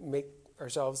to make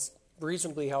ourselves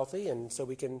reasonably healthy and so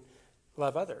we can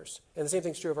love others. And the same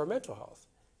thing's true of our mental health.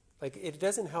 Like, it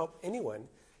doesn't help anyone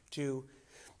to,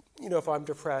 if I'm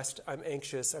depressed, I'm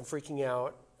anxious, I'm freaking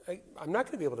out, I'm not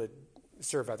going to be able to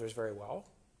serve others very well,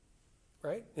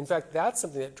 right? In fact, that's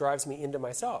something that drives me into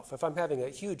myself. If I'm having a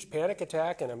huge panic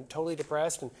attack and I'm totally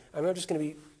depressed and I'm just going to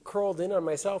be curled in on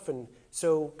myself and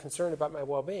so concerned about my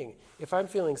well-being. If I'm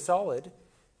feeling solid,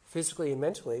 physically and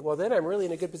mentally, well, then I'm really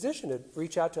in a good position to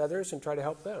reach out to others and try to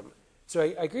help them. So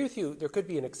I agree with you. There could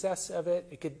be an excess of it.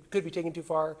 It could be taken too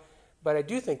far. But I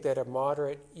do think that a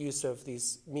moderate use of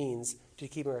these means to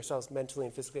keeping ourselves mentally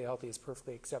and physically healthy is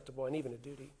perfectly acceptable and even a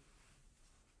duty.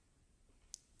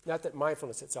 Not that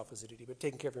mindfulness itself is a duty, but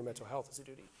taking care of your mental health is a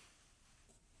duty.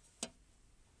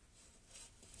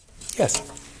 Yes?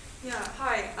 Yeah,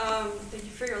 hi. Thank you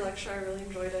for your lecture. I really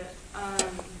enjoyed it.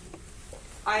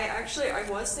 I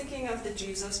was thinking of the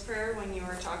Jesus prayer when you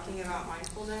were talking about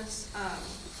mindfulness.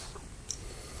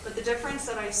 But the difference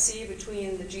that I see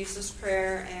between the Jesus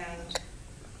prayer and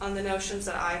on the notions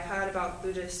that I've had about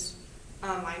Buddhist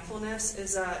mindfulness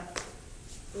is that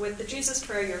with the Jesus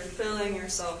prayer, you're filling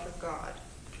yourself with God.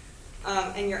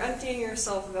 And you're emptying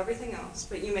yourself of everything else,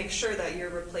 but you make sure that you're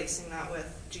replacing that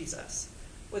with Jesus.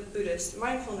 With Buddhist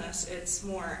mindfulness, it's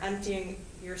more emptying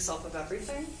yourself of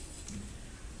everything,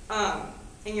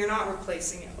 and you're not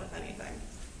replacing it with anything.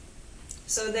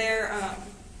 So there,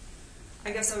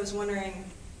 I guess I was wondering,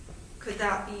 could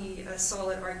that be a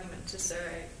solid argument to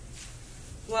say,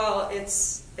 well,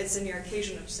 it's a mere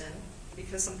occasion of sin,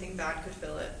 because something bad could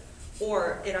fill it,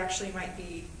 or it actually might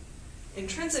be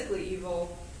intrinsically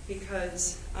evil,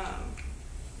 because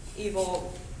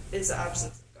evil is the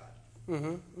absence of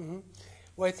God.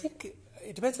 Well, I think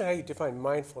it depends on how you define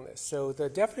mindfulness. So the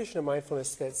definition of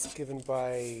mindfulness that's given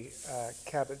by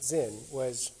Kabat-Zinn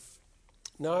was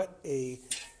not a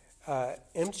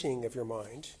emptying of your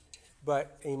mind,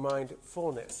 but a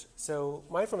mindfulness. So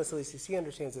mindfulness, at least as he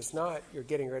understands, is not you're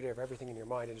getting rid of everything in your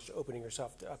mind and just opening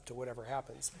yourself up to whatever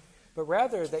happens, but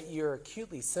rather that you're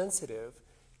acutely sensitive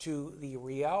to the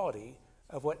reality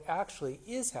of what actually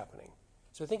is happening.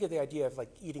 So think of the idea of like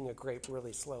eating a grape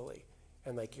really slowly.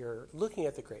 And like you're looking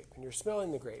at the grape, and you're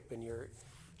smelling the grape, and you're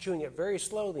chewing it very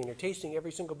slowly, and you're tasting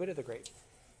every single bit of the grape.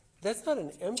 That's not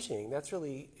an emptying. That's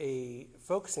really a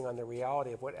focusing on the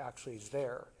reality of what actually is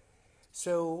there.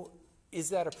 So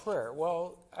is that a prayer?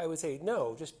 Well, I would say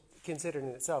no. Just considered in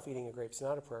itself, eating a grape is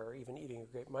not a prayer, or even eating a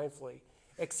grape mindfully,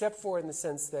 except for in the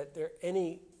sense that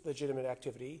any legitimate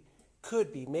activity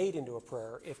could be made into a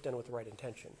prayer if done with the right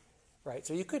intention, right?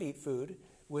 So you could eat food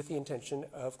with the intention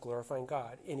of glorifying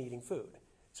God in eating food.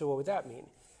 So what would that mean?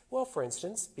 Well, for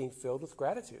instance, being filled with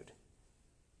gratitude,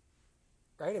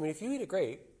 right? I mean, if you eat a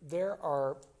grape, there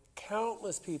are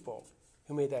countless people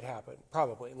who made that happen,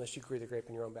 probably, unless you grew the grape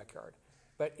in your own backyard.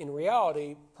 But in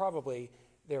reality, probably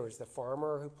there was the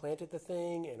farmer who planted the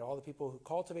thing, and all the people who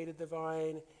cultivated the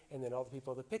vine, and then all the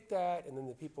people that picked that, and then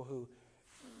the people who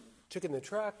took in the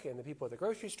truck, and the people at the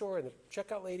grocery store, and the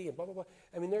checkout lady, and blah, blah, blah.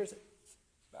 I mean,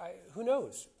 who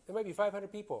knows? There might be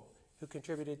 500 people who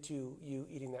contributed to you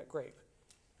eating that grape.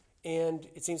 And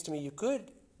it seems to me you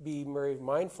could be very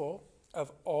mindful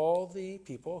of all the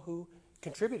people who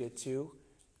contributed to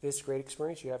this great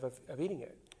experience you have of eating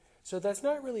it. So that's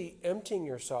not really emptying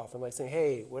yourself and like saying,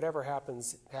 hey, whatever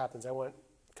happens, happens.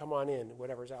 Come on in,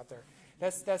 whatever's out there.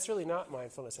 That's really not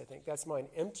mindfulness, I think. That's mind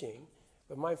emptying.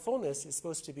 But mindfulness is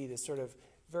supposed to be this sort of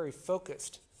very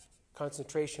focused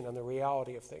concentration on the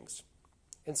reality of things.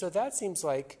 And so that seems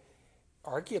like,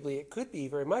 arguably, it could be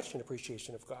very much an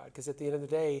appreciation of God, because at the end of the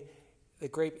day, the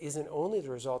grape isn't only the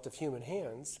result of human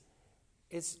hands,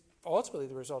 it's ultimately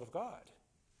the result of God.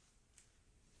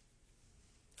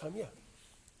 Yeah.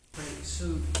 Right, so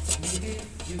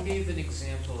you gave an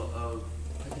example of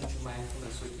potential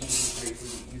mindfulness with eating the grape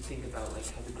when you think about like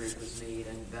how the grape was made,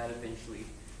 and that eventually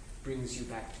brings you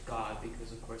back to God,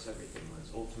 because of course everything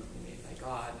was ultimately made by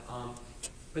God.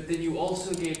 But then you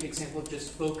also gave the example of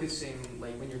just focusing,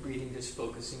 like when you're breathing, just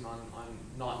focusing on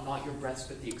not your breaths,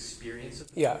 but the experience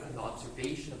of the breath and the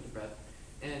observation of the breath.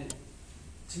 And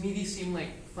to me, these seem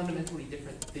like fundamentally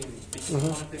different things. Because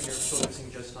one of them, you're focusing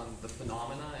just on the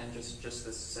phenomena and just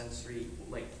the sensory,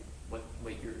 like what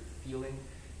you're feeling.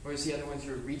 Whereas the other ones,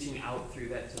 you're reaching out through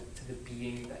that to the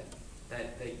being that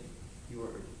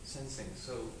you're sensing.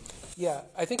 So yeah,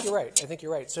 I think you're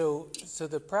right. So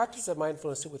the practice of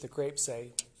mindfulness with the grape,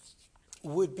 say,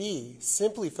 would be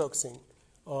simply focusing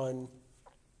on,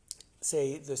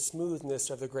 say, the smoothness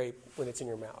of the grape when it's in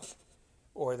your mouth,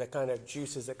 or the kind of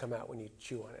juices that come out when you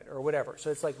chew on it, or whatever. So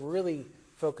it's like really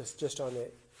focused just on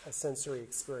a sensory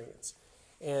experience.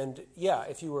 And yeah,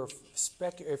 if you were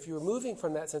moving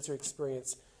from that sensory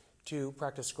experience to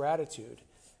practice gratitude,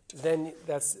 then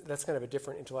that's kind of a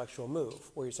different intellectual move,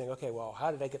 where you're saying, okay, well,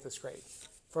 how did I get this grape?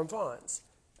 From Vons.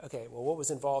 Okay, well, what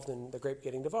was involved in the grape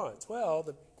getting to Vons?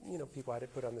 Well, people had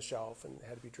it put on the shelf and it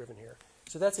had to be driven here.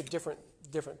 So that's a different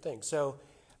thing. So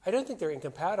I don't think they're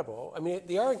incompatible. I mean,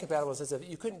 they are incompatible in the sense that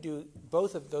you couldn't do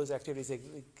both of those activities at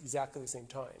exactly the same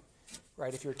time,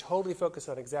 right? If you're totally focused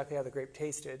on exactly how the grape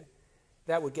tasted,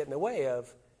 that would get in the way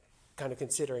of kind of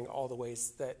considering all the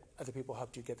ways that other people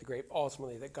helped you get the grape,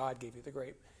 ultimately that God gave you the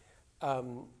grape.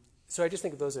 So I just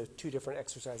think of those as two different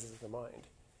exercises of the mind.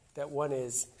 That one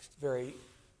is very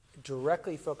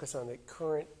directly focused on the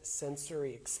current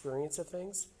sensory experience of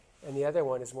things, and the other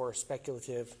one is more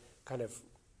speculative, kind of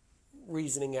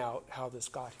reasoning out how this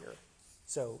got here.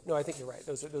 So, no, I think you're right.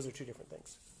 Those are two different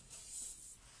things.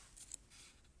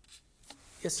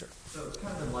 Yes, sir. So,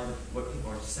 kind of in line with what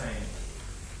people are saying,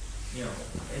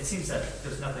 it seems that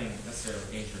there's nothing necessarily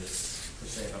dangerous per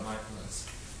se about mindfulness.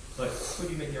 But could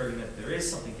you make the argument that there is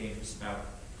something dangerous about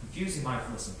confusing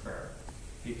mindfulness and prayer?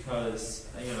 Because,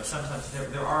 sometimes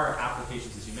there are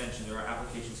applications, as you mentioned, there are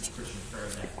applications of Christian prayer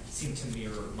that seem to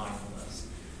mirror mindfulness.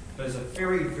 But there's a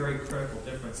very, very critical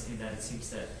difference in that it seems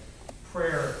that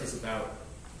prayer is about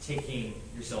taking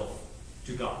yourself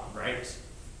to God, right?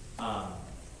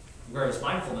 Whereas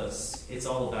mindfulness, it's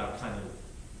all about kind of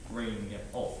bringing it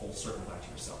all full circle back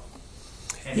to yourself.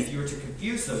 And if you were to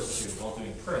confuse those two while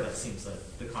doing prayer, that seems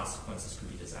like the consequences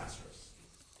could be disastrous.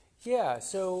 Yeah,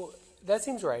 so that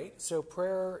seems right. So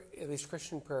prayer, at least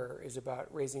Christian prayer, is about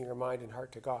raising your mind and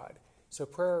heart to God. So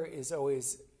prayer is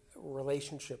always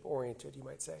relationship-oriented, you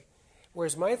might say.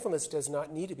 Whereas mindfulness does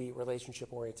not need to be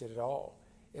relationship-oriented at all.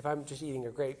 If I'm just eating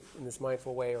a grape in this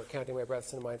mindful way or counting my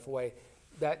breaths in a mindful way,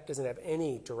 that doesn't have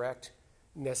any direct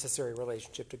necessary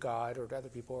relationship to God or to other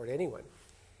people or to anyone.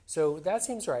 So that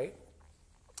seems right.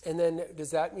 And then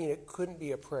does that mean it couldn't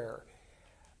be a prayer?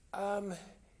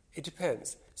 It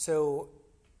depends. So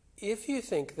if you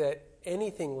think that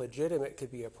anything legitimate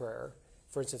could be a prayer,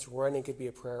 for instance, running could be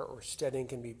a prayer or studying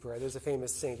can be prayer. There's a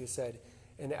famous saint who said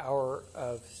an hour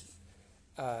of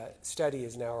study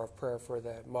is an hour of prayer for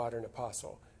the modern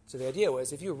apostle. So the idea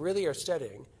was if you really are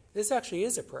studying, this actually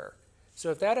is a prayer. So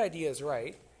if that idea is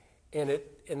right, and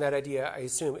that idea, I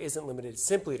assume, isn't limited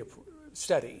simply to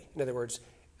study. In other words,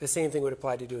 the same thing would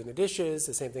apply to doing the dishes,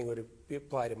 the same thing would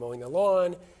apply to mowing the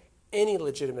lawn. Any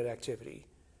legitimate activity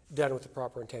done with the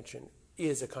proper intention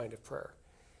is a kind of prayer.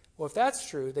 Well, if that's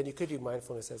true, then you could do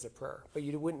mindfulness as a prayer, but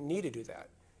you wouldn't need to do that.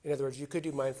 In other words, you could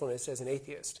do mindfulness as an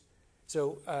atheist.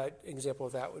 So an example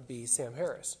of that would be Sam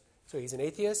Harris. So he's an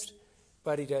atheist,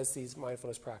 but he does these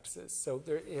mindfulness practices. So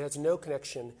it has no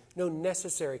connection, no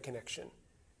necessary connection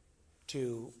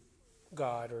to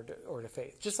God or to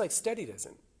faith, just like study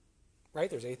doesn't. Right?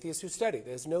 There's atheists who study.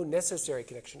 There's no necessary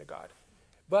connection to God.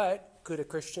 But could a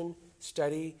Christian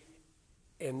study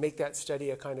and make that study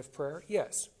a kind of prayer?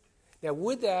 Yes. Now,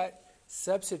 would that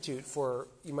substitute for,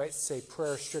 you might say,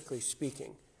 prayer strictly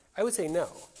speaking? I would say no.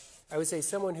 I would say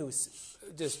someone who's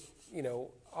just,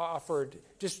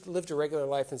 just lived a regular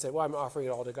life and said, well, I'm offering it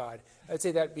all to God. I would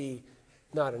say that'd be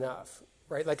not enough,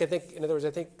 right? Like I think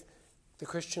the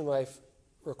Christian life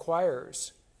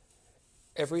requires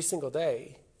every single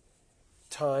day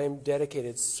time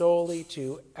dedicated solely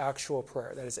to actual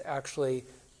prayer. That is actually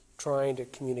trying to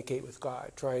communicate with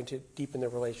God, trying to deepen the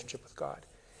relationship with God.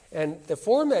 And the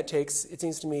form that takes, it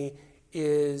seems to me,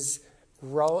 it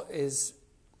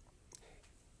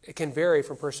can vary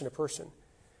from person to person.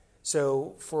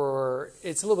 So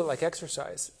it's a little bit like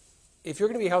exercise. If you're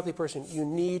going to be a healthy person, you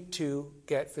need to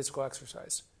get physical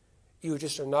exercise. You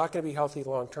just are not going to be healthy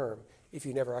long term if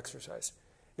you never exercise.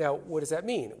 Now, what does that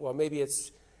mean? Well, maybe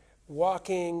it's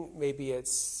walking, maybe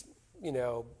it's,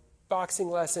 boxing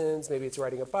lessons, maybe it's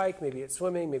riding a bike, maybe it's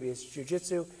swimming, maybe it's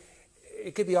jiu-jitsu.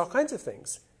 It could be all kinds of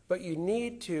things. But you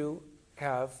need to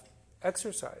have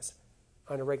exercise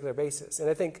on a regular basis. And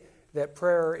I think that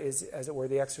prayer is, as it were,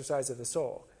 the exercise of the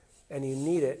soul. And you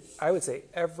need it, I would say,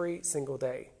 every single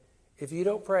day. If you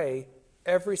don't pray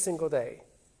every single day,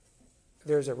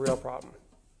 there's a real problem.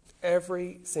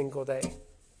 Every single day.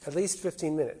 At least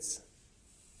 15 minutes.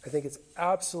 I think it's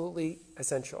absolutely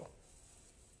essential.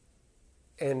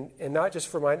 And not just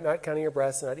for not counting your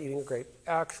breaths, not eating a grape,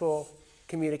 actual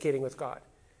communicating with God.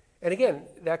 And again,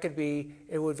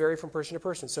 it would vary from person to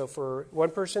person. So for one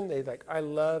person, I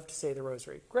love to say the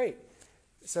rosary. Great.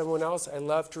 Someone else, I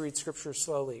love to read scripture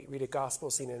slowly, read a gospel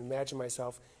scene and imagine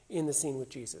myself in the scene with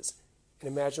Jesus and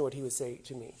imagine what he would say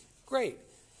to me. Great.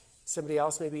 Somebody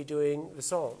else may be doing the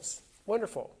Psalms.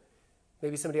 Wonderful.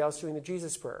 Maybe somebody else doing the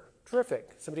Jesus prayer.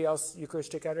 Terrific. Somebody else,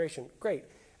 Eucharistic adoration. Great.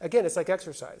 Again, it's like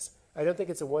exercise. I don't think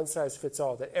it's a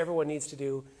one-size-fits-all, that everyone needs to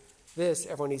do this,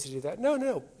 everyone needs to do that.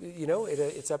 No.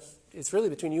 It's really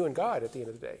between you and God at the end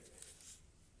of the day.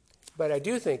 But I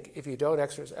do think if you don't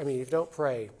if you don't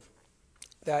pray,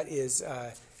 that is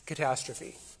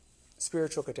catastrophe,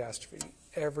 spiritual catastrophe,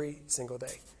 every single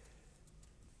day.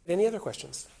 Any other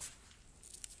questions?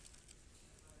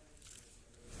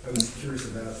 I was curious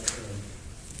about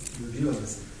your view on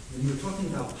this. When you were talking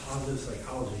about positive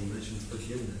psychology, you mentioned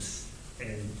forgiveness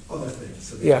and other things.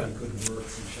 So Yeah. good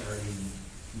works and charity and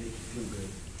make you feel good.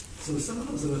 So some of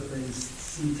those other things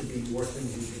seem to be more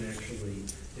things you can actually,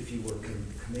 if you were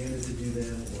commanded to do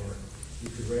them, or you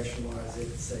could rationalize it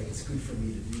and say, it's good for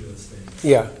me to do those things.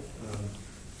 Yeah.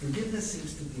 Forgiveness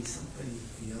seems to be something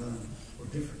beyond or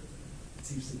different. It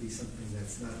seems to be something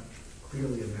that's not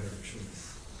clearly a matter of choice.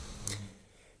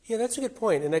 Yeah, that's a good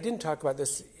point. And I didn't talk about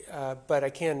this, but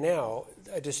I can now.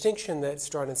 A distinction that's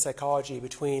drawn in psychology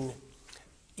between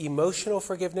emotional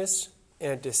forgiveness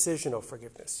and decisional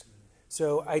forgiveness.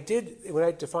 So when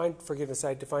I defined forgiveness,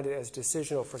 I defined it as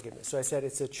decisional forgiveness. So I said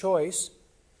it's a choice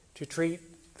to treat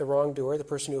the wrongdoer, the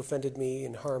person who offended me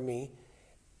and harmed me,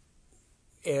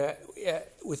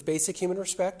 with basic human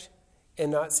respect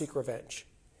and not seek revenge.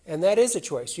 And that is a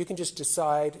choice. You can just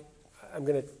decide, I'm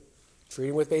going to treat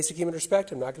him with basic human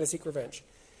respect, I'm not going to seek revenge.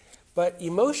 But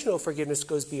emotional forgiveness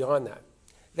goes beyond that.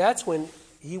 That's when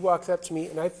he walks up to me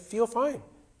and I feel fine.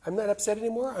 I'm not upset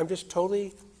anymore. I'm just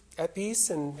totally at peace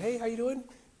and, hey, how you doing?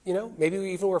 Maybe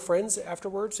we even were friends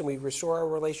afterwards and we restore our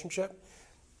relationship.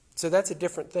 So that's a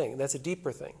different thing. That's a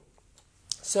deeper thing.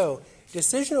 So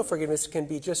decisional forgiveness can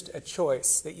be just a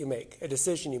choice that you make, a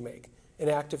decision you make, an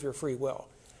act of your free will.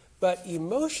 But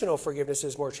emotional forgiveness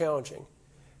is more challenging.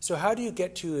 So how do you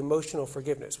get to emotional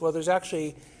forgiveness? Well, there's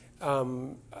actually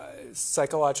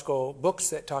psychological books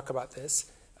that talk about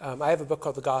this. I have a book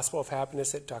called The Gospel of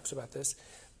Happiness that talks about this.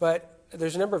 But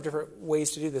there's a number of different ways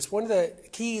to do this. One of the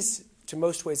keys to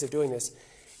most ways of doing this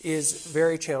is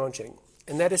very challenging,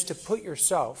 and that is to put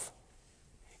yourself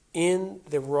in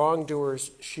the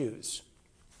wrongdoer's shoes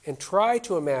and try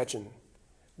to imagine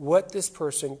what this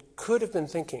person could have been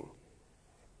thinking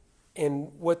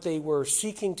and what they were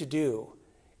seeking to do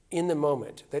in the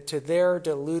moment, that to their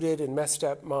deluded and messed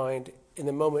up mind in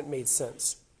the moment made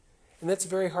sense. And that's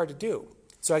very hard to do.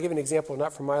 So I'll give an example,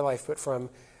 not from my life, but from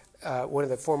one of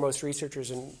the foremost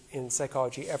researchers in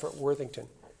psychology, Everett Worthington.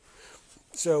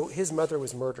 So his mother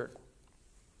was murdered.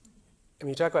 I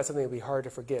mean, you talk about something that would be hard to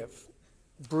forgive.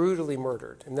 Brutally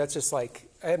murdered. And that's just like,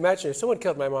 I imagine if someone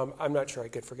killed my mom, I'm not sure I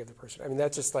could forgive the person. I mean,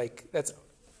 that's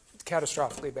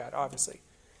catastrophically bad, obviously.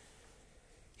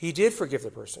 He did forgive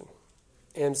the person.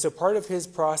 And so part of his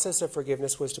process of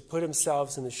forgiveness was to put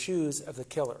himself in the shoes of the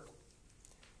killer.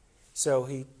 So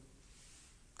he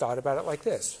thought about it like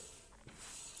this.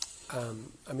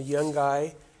 I'm a young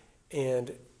guy,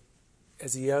 and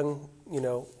as a young,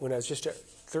 when I was just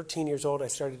 13 years old, I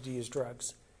started to use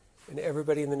drugs. And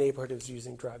everybody in the neighborhood was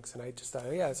using drugs. And I just thought,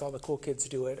 it's all the cool kids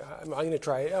do it. I'm going to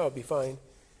try it. It'll be fine.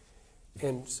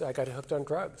 And so I got hooked on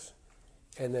drugs.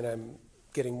 And then I'm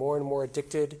getting more and more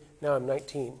addicted. Now I'm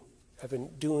 19. I've been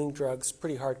doing drugs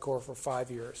pretty hardcore for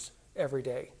 5 years, every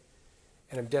day.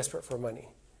 And I'm desperate for money.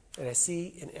 And I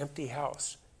see an empty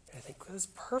house. And I think, well, this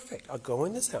is perfect. I'll go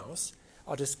in this house.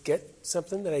 I'll just get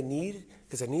something that I need,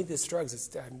 because I need this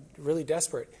drugs. I'm really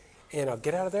desperate. And I'll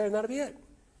get out of there, and that'll be it.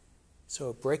 So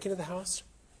I break into the house,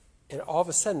 and all of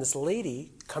a sudden, this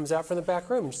lady comes out from the back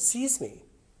room and sees me.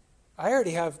 I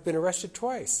already have been arrested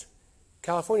twice.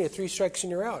 California, 3 strikes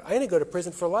and you're out. I'm going to go to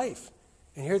prison for life.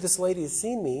 And here this lady has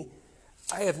seen me.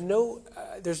 I have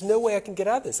there's no way I can get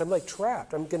out of this. I'm like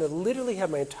trapped. I'm going to literally have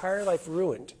my entire life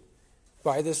ruined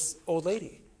by this old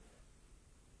lady.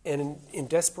 And in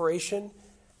desperation,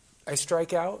 I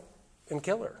strike out and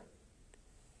kill her.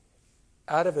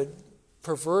 Out of a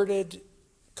perverted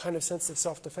kind of sense of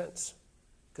self-defense,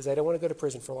 because I don't want to go to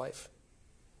prison for life.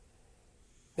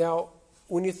 Now,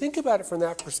 when you think about it from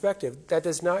that perspective, that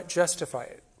does not justify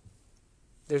it.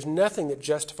 There's nothing that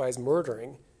justifies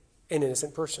murdering an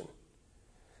innocent person.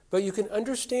 But you can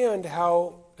understand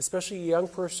how, especially a young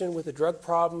person with a drug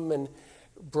problem and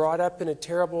brought up in a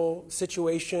terrible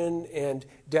situation and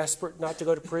desperate not to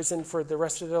go to prison for the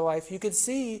rest of their life, you could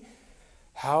see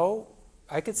how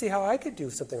I could do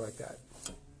something like that.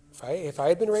 If I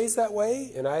had been raised that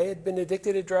way and I had been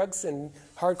addicted to drugs and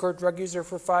hardcore drug user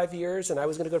for 5 years and I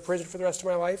was going to go to prison for the rest of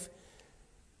my life,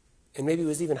 and maybe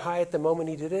was even high at the moment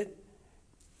he did it,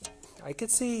 I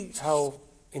could see how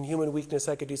in human weakness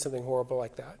I could do something horrible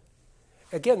like that.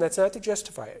 Again, that's not to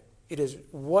justify it. It is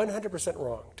 100%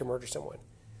 wrong to murder someone.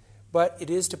 But it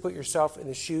is to put yourself in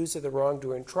the shoes of the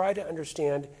wrongdoer and try to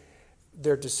understand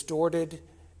their distorted,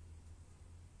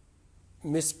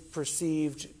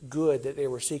 misperceived good that they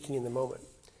were seeking in the moment.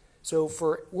 So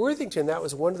for Worthington, that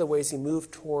was one of the ways he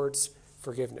moved towards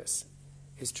forgiveness,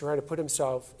 is to try to put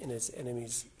himself in his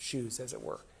enemy's shoes, as it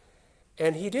were.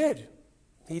 And he did.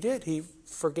 He did. He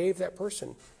forgave that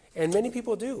person. And many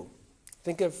people do.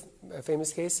 Think of a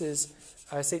famous case is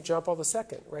St. John Paul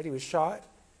II, right? He was shot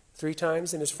 3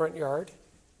 times in his front yard,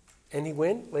 and he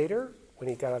went later, when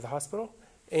he got out of the hospital,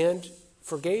 and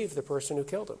forgave the person who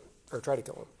killed him, or tried to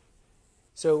kill him.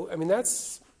 So, I mean,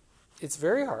 it's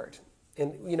very hard.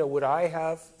 And, would I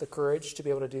have the courage to be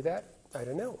able to do that? I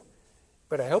don't know.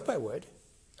 But I hope I would.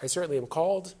 I certainly am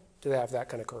called to have that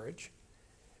kind of courage.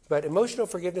 But emotional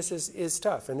forgiveness is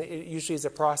tough, and it usually is a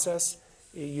process.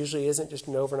 It usually isn't just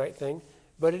an overnight thing,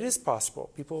 but it is possible.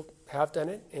 People have done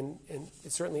it, and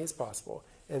it certainly is possible.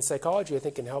 And psychology, I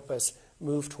think, can help us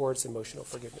move towards emotional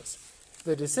forgiveness.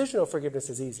 The decisional forgiveness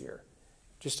is easier.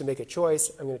 Just to make a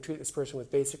choice, I'm going to treat this person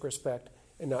with basic respect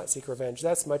and not seek revenge.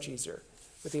 That's much easier.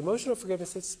 But the emotional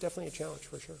forgiveness, it's definitely a challenge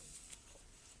for sure.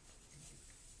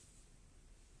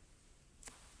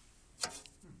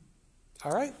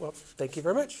 All right, well, thank you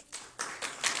very much.